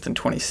 25th, and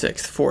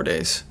 26th, 4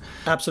 days.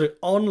 Absolutely.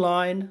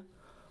 Online,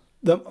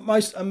 the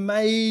most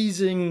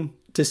amazing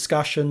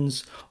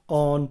discussions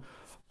on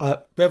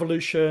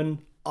revolution,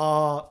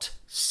 art,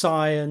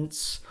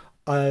 science,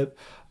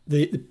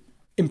 the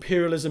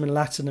imperialism in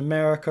Latin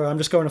America. I'm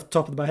just going off the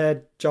top of my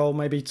head. Joel,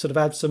 maybe sort of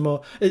add some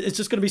more. It's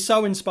just going to be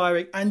so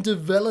inspiring, and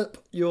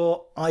develop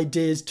your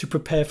ideas to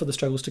prepare for the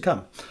struggles to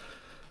come.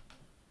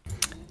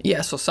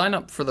 Yeah, so sign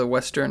up for the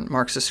Western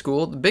Marxist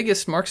School, the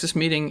biggest Marxist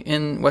meeting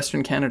in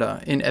Western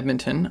Canada, in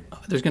Edmonton.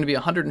 There's going to be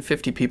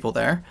 150 people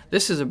there.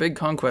 This is a big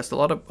conquest. A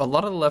lot of the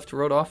left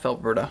wrote off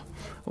Alberta.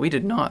 We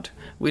did not.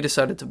 We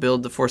decided to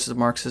build the forces of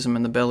Marxism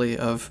in the belly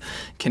of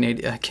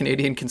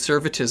Canadian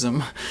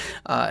conservatism,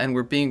 and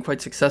we're being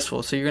quite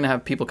successful. So you're going to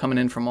have people coming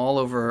in from all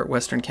over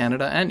Western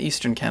Canada and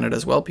Eastern Canada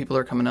as well. People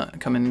are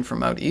coming in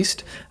from out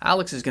east.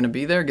 Alex is going to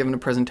be there giving a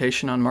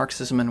presentation on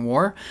Marxism and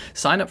war.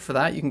 Sign up for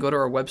that. You can go to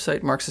our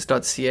website,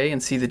 marxist.ca,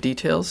 and see the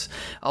details.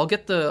 I'll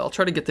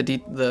try to get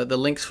the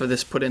links for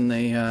this put in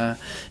the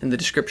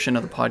description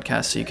of the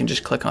podcast, so you can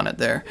just click on it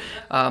there.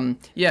 And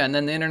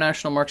then the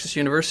International Marxist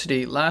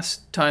University.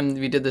 Last time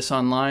we did this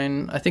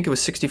online, I think it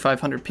was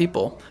 6,500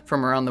 people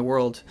from around the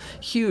world.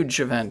 Huge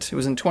event. It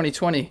was in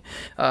 2020,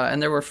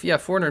 and there were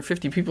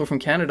 450 people from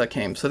Canada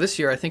came. So this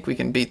year I think we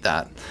can beat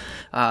that.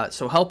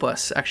 So help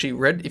us.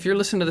 Actually, if you're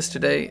listening to this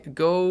today,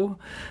 go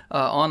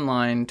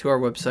online to our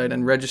website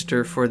and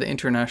register for the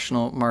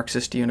International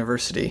Marxist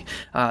University.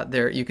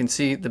 There you can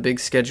see the big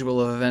schedule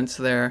of events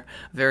there.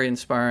 Very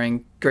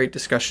inspiring, great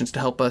discussions to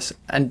help us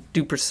and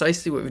do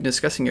precisely what we've been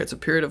discussing here. It's a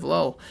period of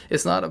lull.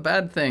 It's not a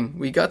bad thing.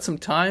 We got some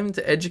time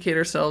to educate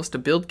ourselves, to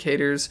build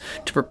cadres,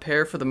 to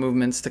prepare for the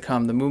movements to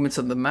come, the movements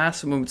of the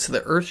massive movements,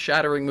 the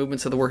earth-shattering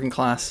movements of the working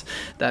class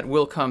that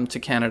will come to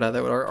Canada,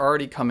 that are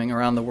already coming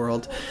around the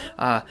world.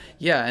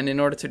 And in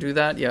order to do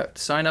that,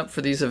 sign up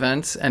for these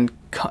events and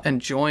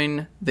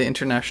join the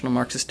International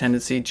Marxist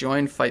Tendency,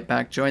 join Fight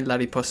Back, join La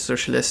Riposte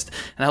Socialiste,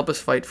 and help us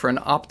fight for an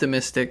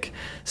optimistic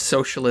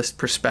socialist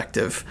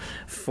perspective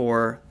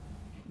for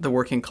the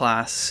working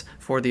class,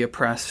 for the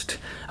oppressed,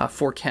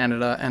 for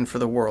Canada, and for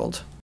the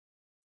world.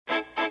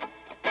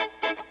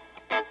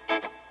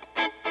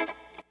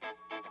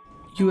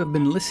 You have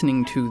been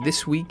listening to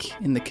This Week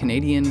in the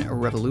Canadian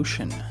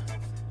Revolution,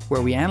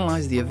 where we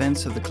analyze the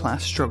events of the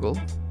class struggle,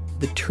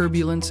 the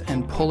turbulence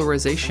and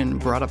polarization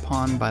brought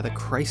upon by the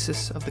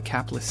crisis of the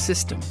capitalist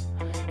system,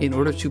 in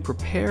order to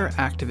prepare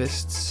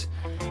activists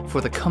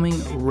for the coming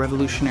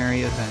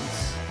revolutionary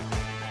events,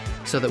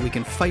 so that we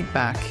can fight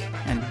back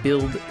and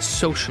build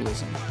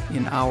socialism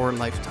in our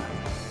lifetime.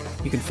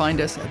 You can find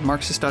us at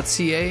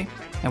marxist.ca,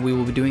 and we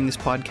will be doing this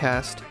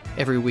podcast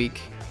every week,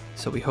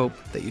 so we hope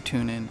that you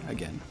tune in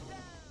again.